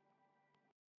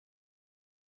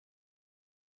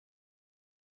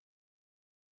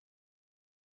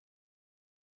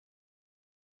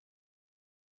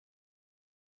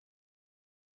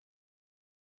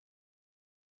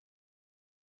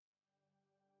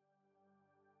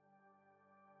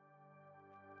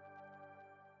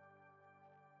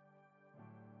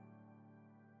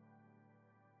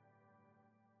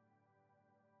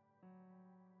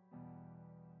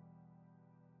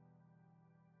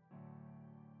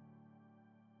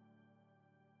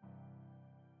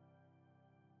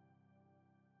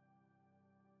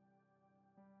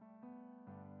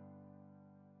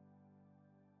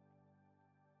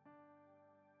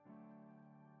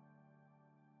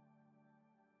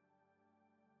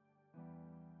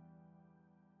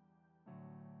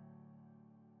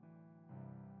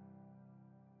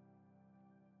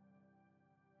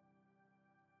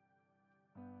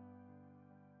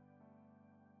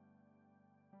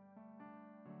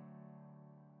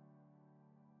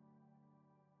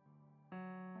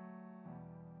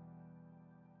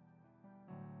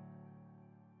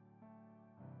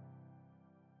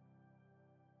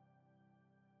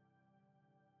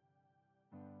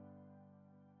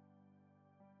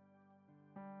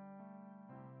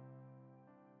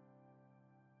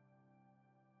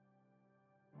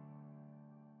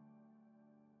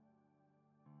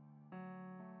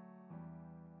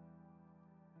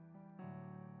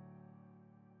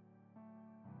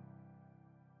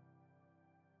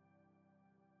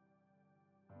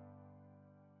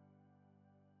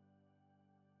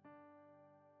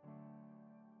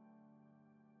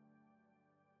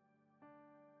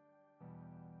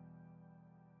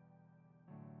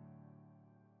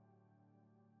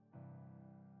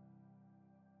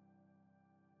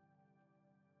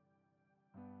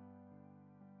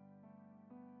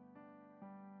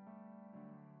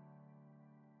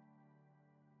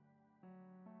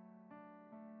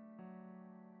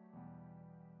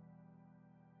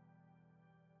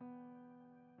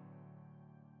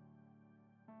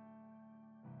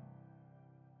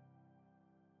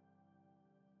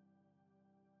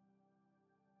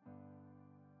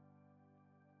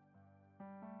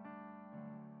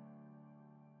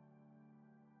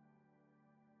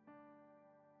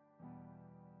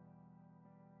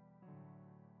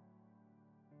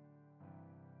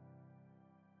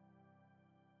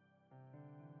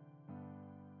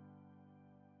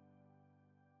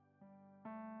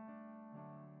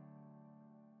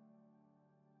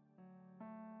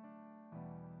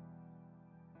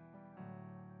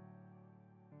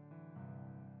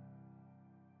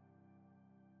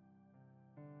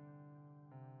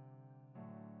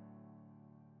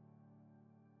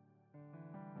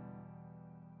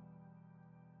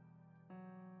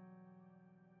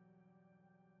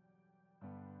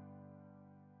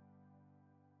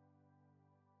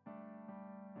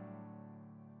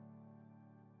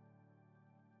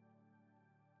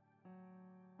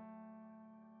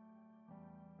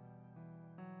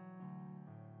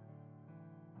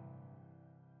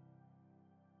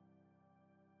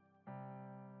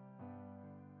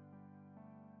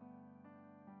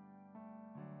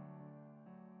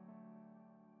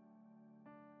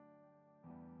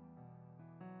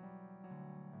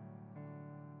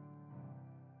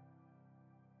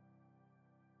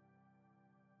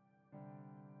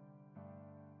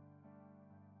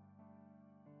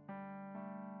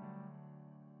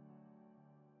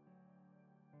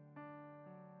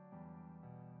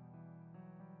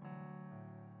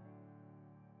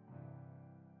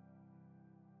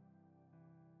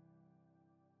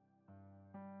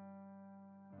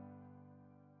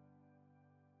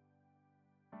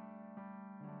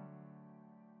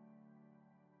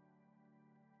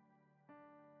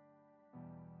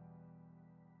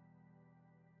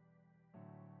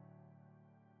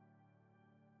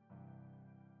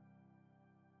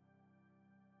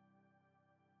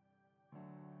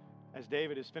 as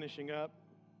David is finishing up,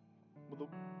 would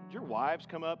your wives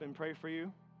come up and pray for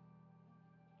you?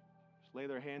 Just lay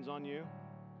their hands on you.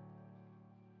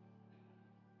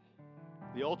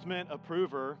 The ultimate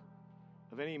approver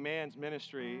of any man's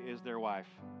ministry is their wife,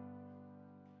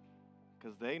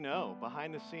 because they know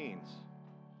behind the scenes.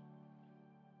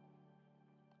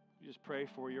 You just pray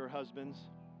for your husbands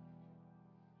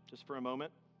just for a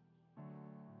moment.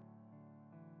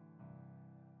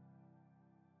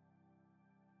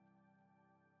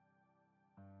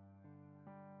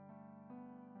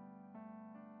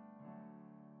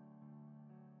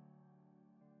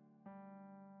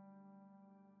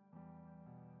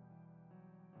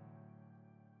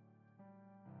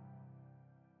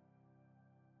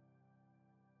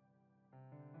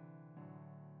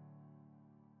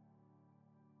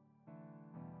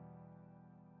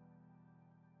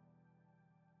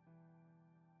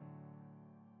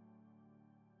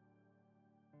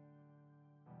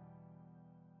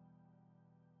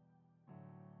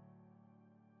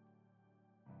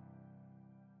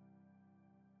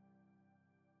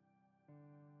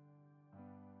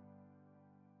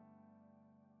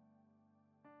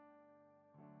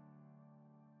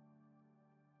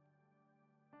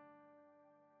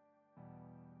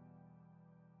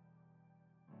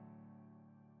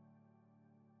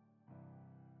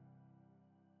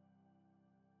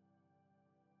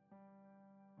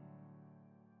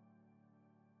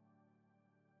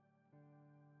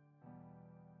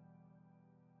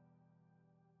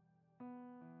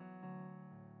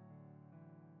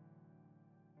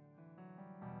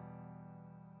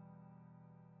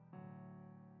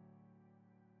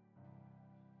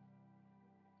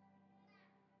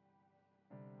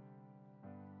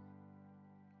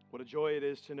 What a joy it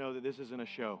is to know that this isn't a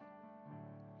show.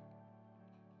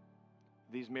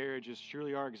 These marriages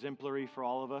surely are exemplary for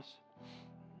all of us.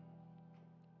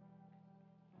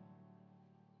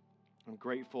 I'm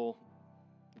grateful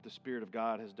that the Spirit of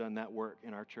God has done that work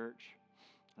in our church.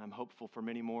 And I'm hopeful for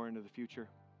many more into the future.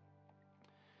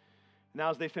 Now,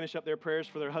 as they finish up their prayers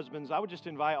for their husbands, I would just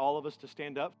invite all of us to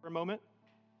stand up for a moment.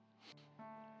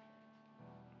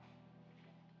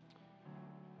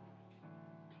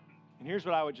 And here's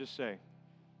what I would just say.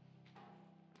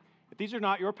 If these are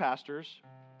not your pastors,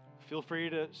 feel free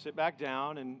to sit back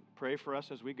down and pray for us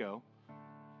as we go.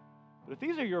 But if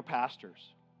these are your pastors,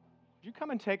 would you come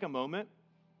and take a moment?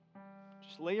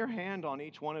 Just lay your hand on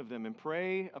each one of them and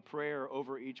pray a prayer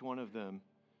over each one of them.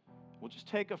 We'll just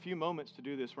take a few moments to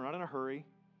do this. We're not in a hurry.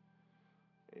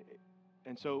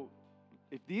 And so,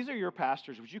 if these are your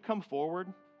pastors, would you come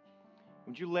forward?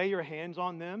 Would you lay your hands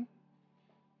on them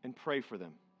and pray for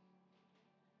them?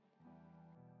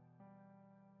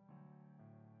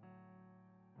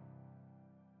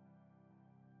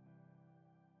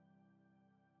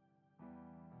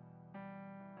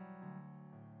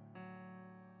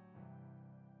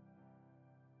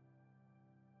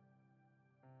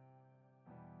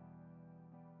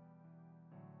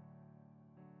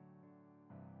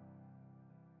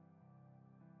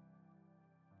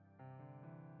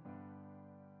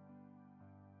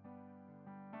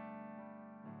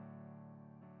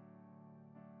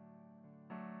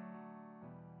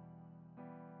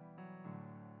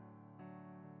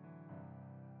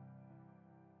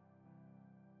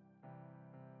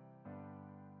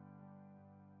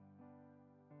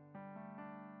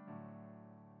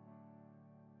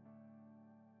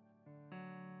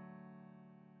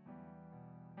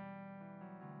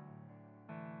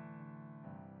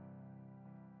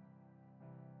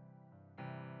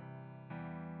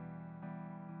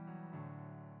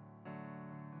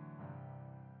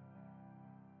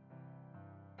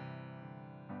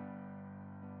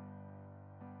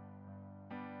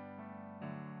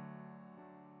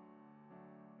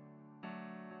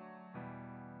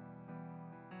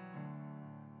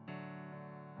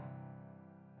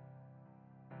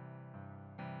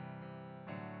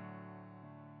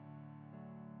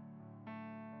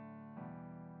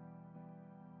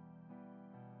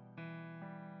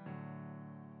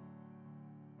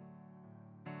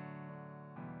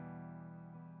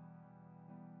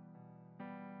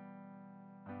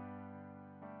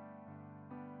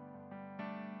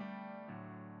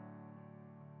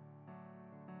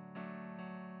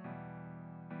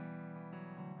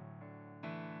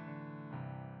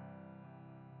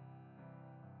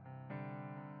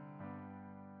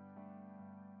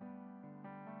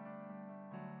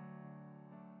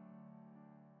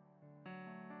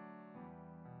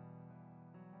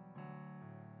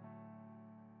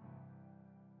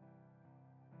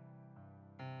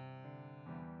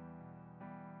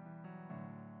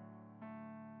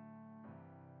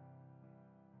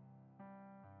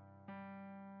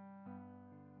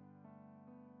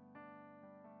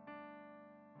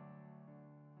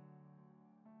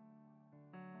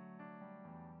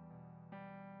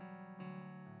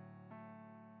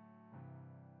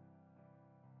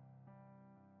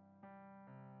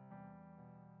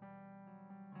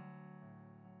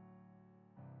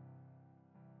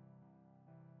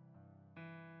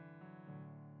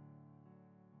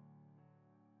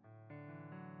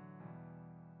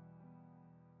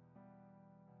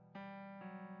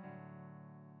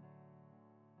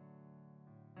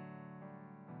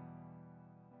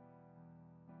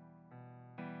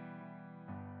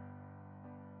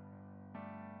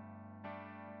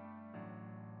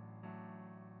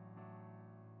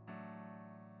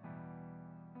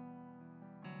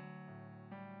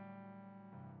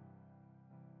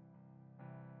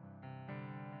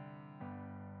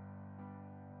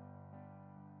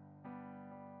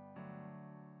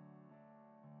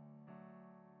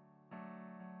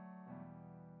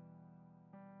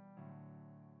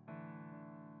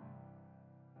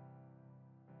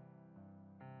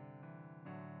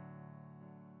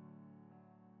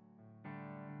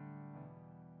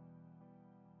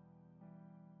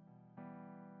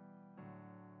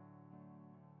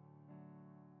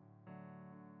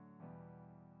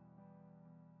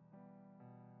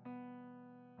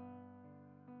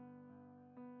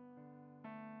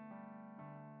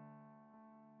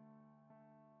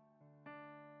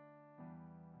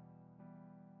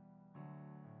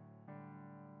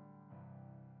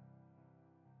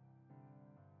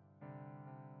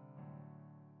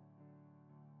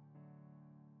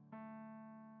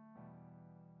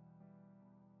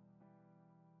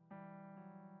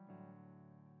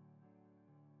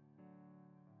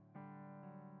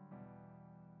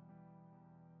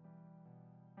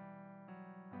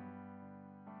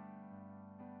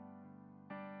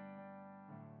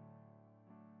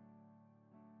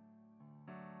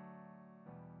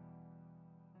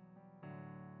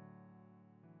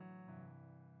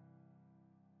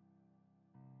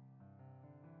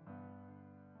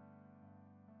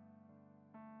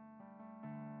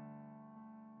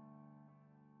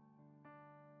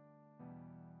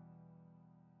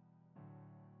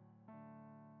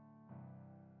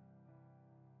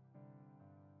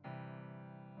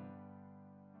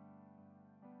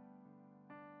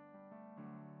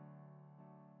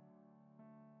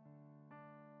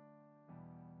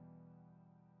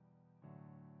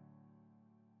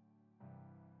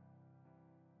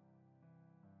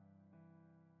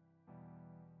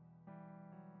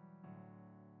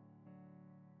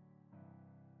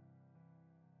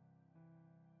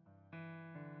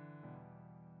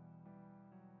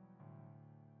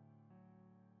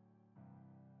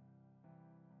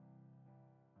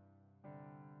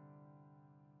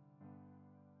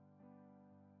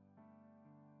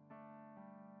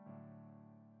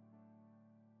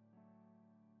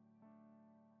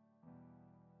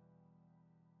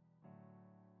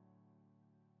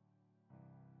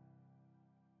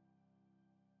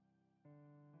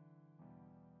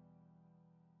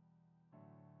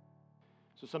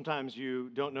 So sometimes you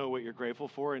don't know what you're grateful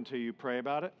for until you pray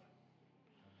about it.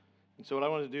 And so what I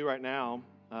want to do right now,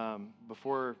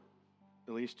 before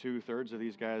at least 2/3 of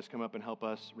these guys come up and help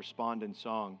us respond in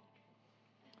song,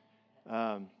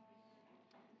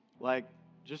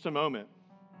 just a moment,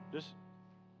 just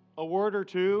a word or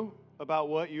two about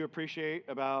what you appreciate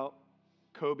about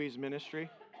Kobe's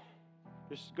ministry.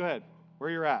 Just go ahead,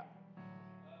 where you're at.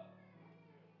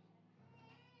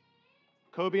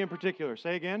 Kobe in particular,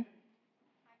 say again.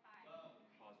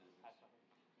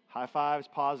 High fives,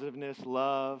 positiveness,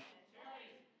 love,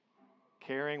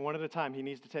 caring, one at a time. He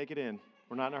needs to take it in.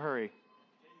 We're not in a hurry.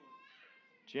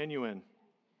 Genuine.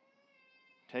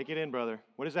 Take it in, brother.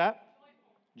 What is that?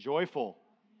 Joyful.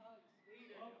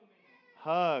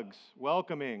 Hugs.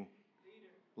 Welcoming.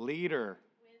 Leader.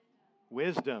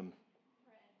 Wisdom.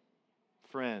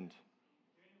 Friend.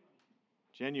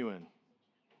 Genuine.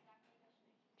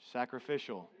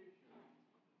 Sacrificial.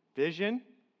 Vision?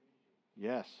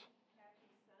 Yes.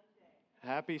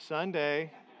 Happy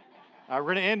Sunday. We're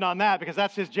going to end on that because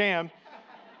that's his jam.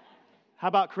 How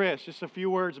about Chris? Just a few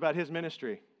words about his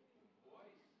ministry.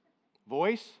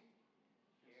 Voice?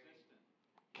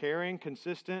 Caring,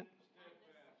 consistent,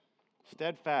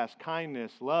 steadfast,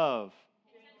 kindness, love,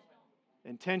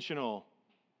 intentional.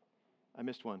 I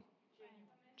missed one.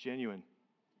 Genuine.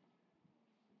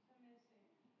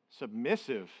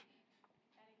 Submissive.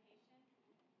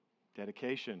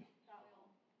 Dedication.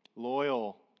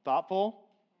 Loyal. Thoughtful.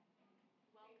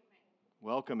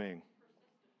 Welcoming.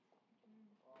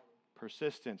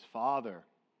 Persistence. Father.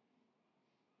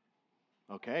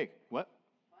 Okay. What?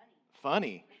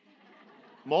 Funny.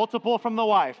 Multiple from the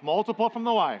wife. Multiple from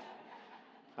the wife.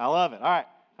 I love it. All right.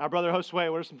 Now, Brother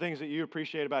Josue, what are some things that you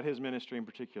appreciate about his ministry in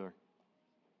particular?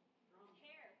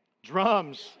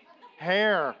 Drums.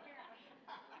 Hair.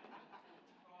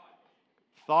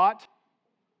 Thought.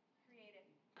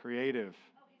 Creative.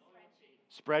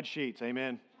 Spreadsheets.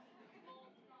 Amen.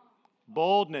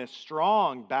 Boldness.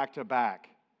 Strong. Back to back.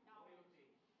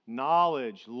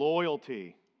 Knowledge.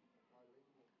 Loyalty.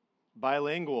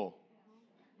 Bilingual.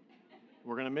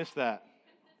 We're going to miss that.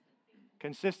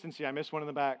 Consistency. I missed one in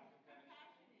the back.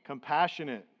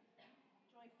 Compassionate.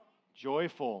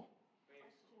 Joyful.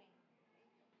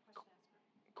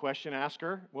 Question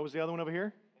asker. What was the other one over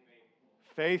here?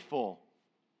 Faithful.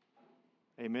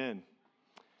 Amen.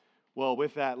 Well,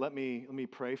 with that, let me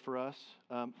pray for us.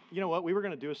 You know what? We were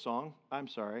going to do a song. I'm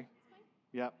sorry.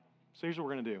 Yeah. So here's what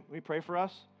we're going to do. Let me pray for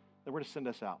us, then we're going to send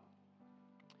us out.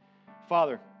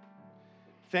 Father,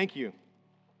 thank you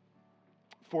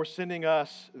for sending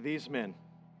us these men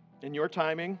in your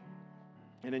timing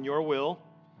and in your will.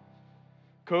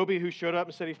 Kobe, who showed up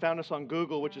and said he found us on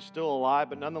Google, which is still a lie,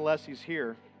 but nonetheless, he's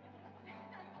here.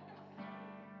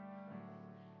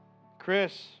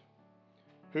 Chris,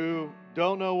 who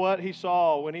don't know what he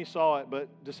saw when he saw it, but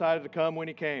decided to come when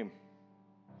he came.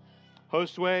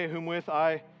 Josue, whom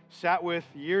I sat with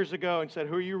years ago and said,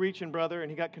 "Who are you reaching, brother?" And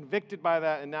he got convicted by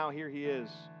that, and now here he is.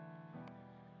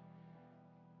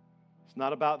 It's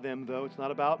not about them, though. It's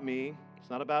not about me. It's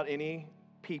not about any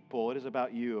people. It is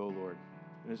about you, O Lord.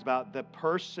 It is about the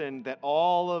person that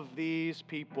all of these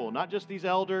people, not just these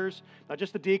elders, not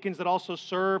just the deacons that also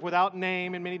serve without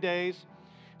name in many days.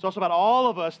 It's also about all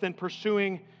of us then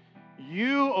pursuing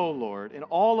you, O Lord, in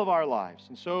all of our lives.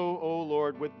 And so, O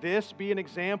Lord, would this be an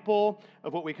example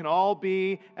of what we can all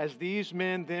be as these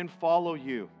men then follow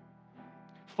you?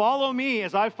 Follow me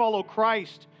as I follow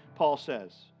Christ, Paul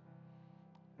says.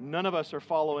 None of us are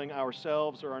following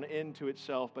ourselves or an end to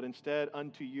itself, but instead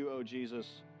unto you, O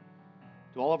Jesus,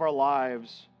 do all of our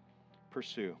lives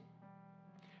pursue.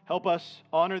 Help us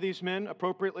honor these men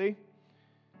appropriately,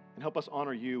 and help us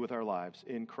honor you with our lives.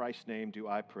 In Christ's name do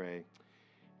I pray.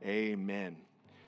 Amen.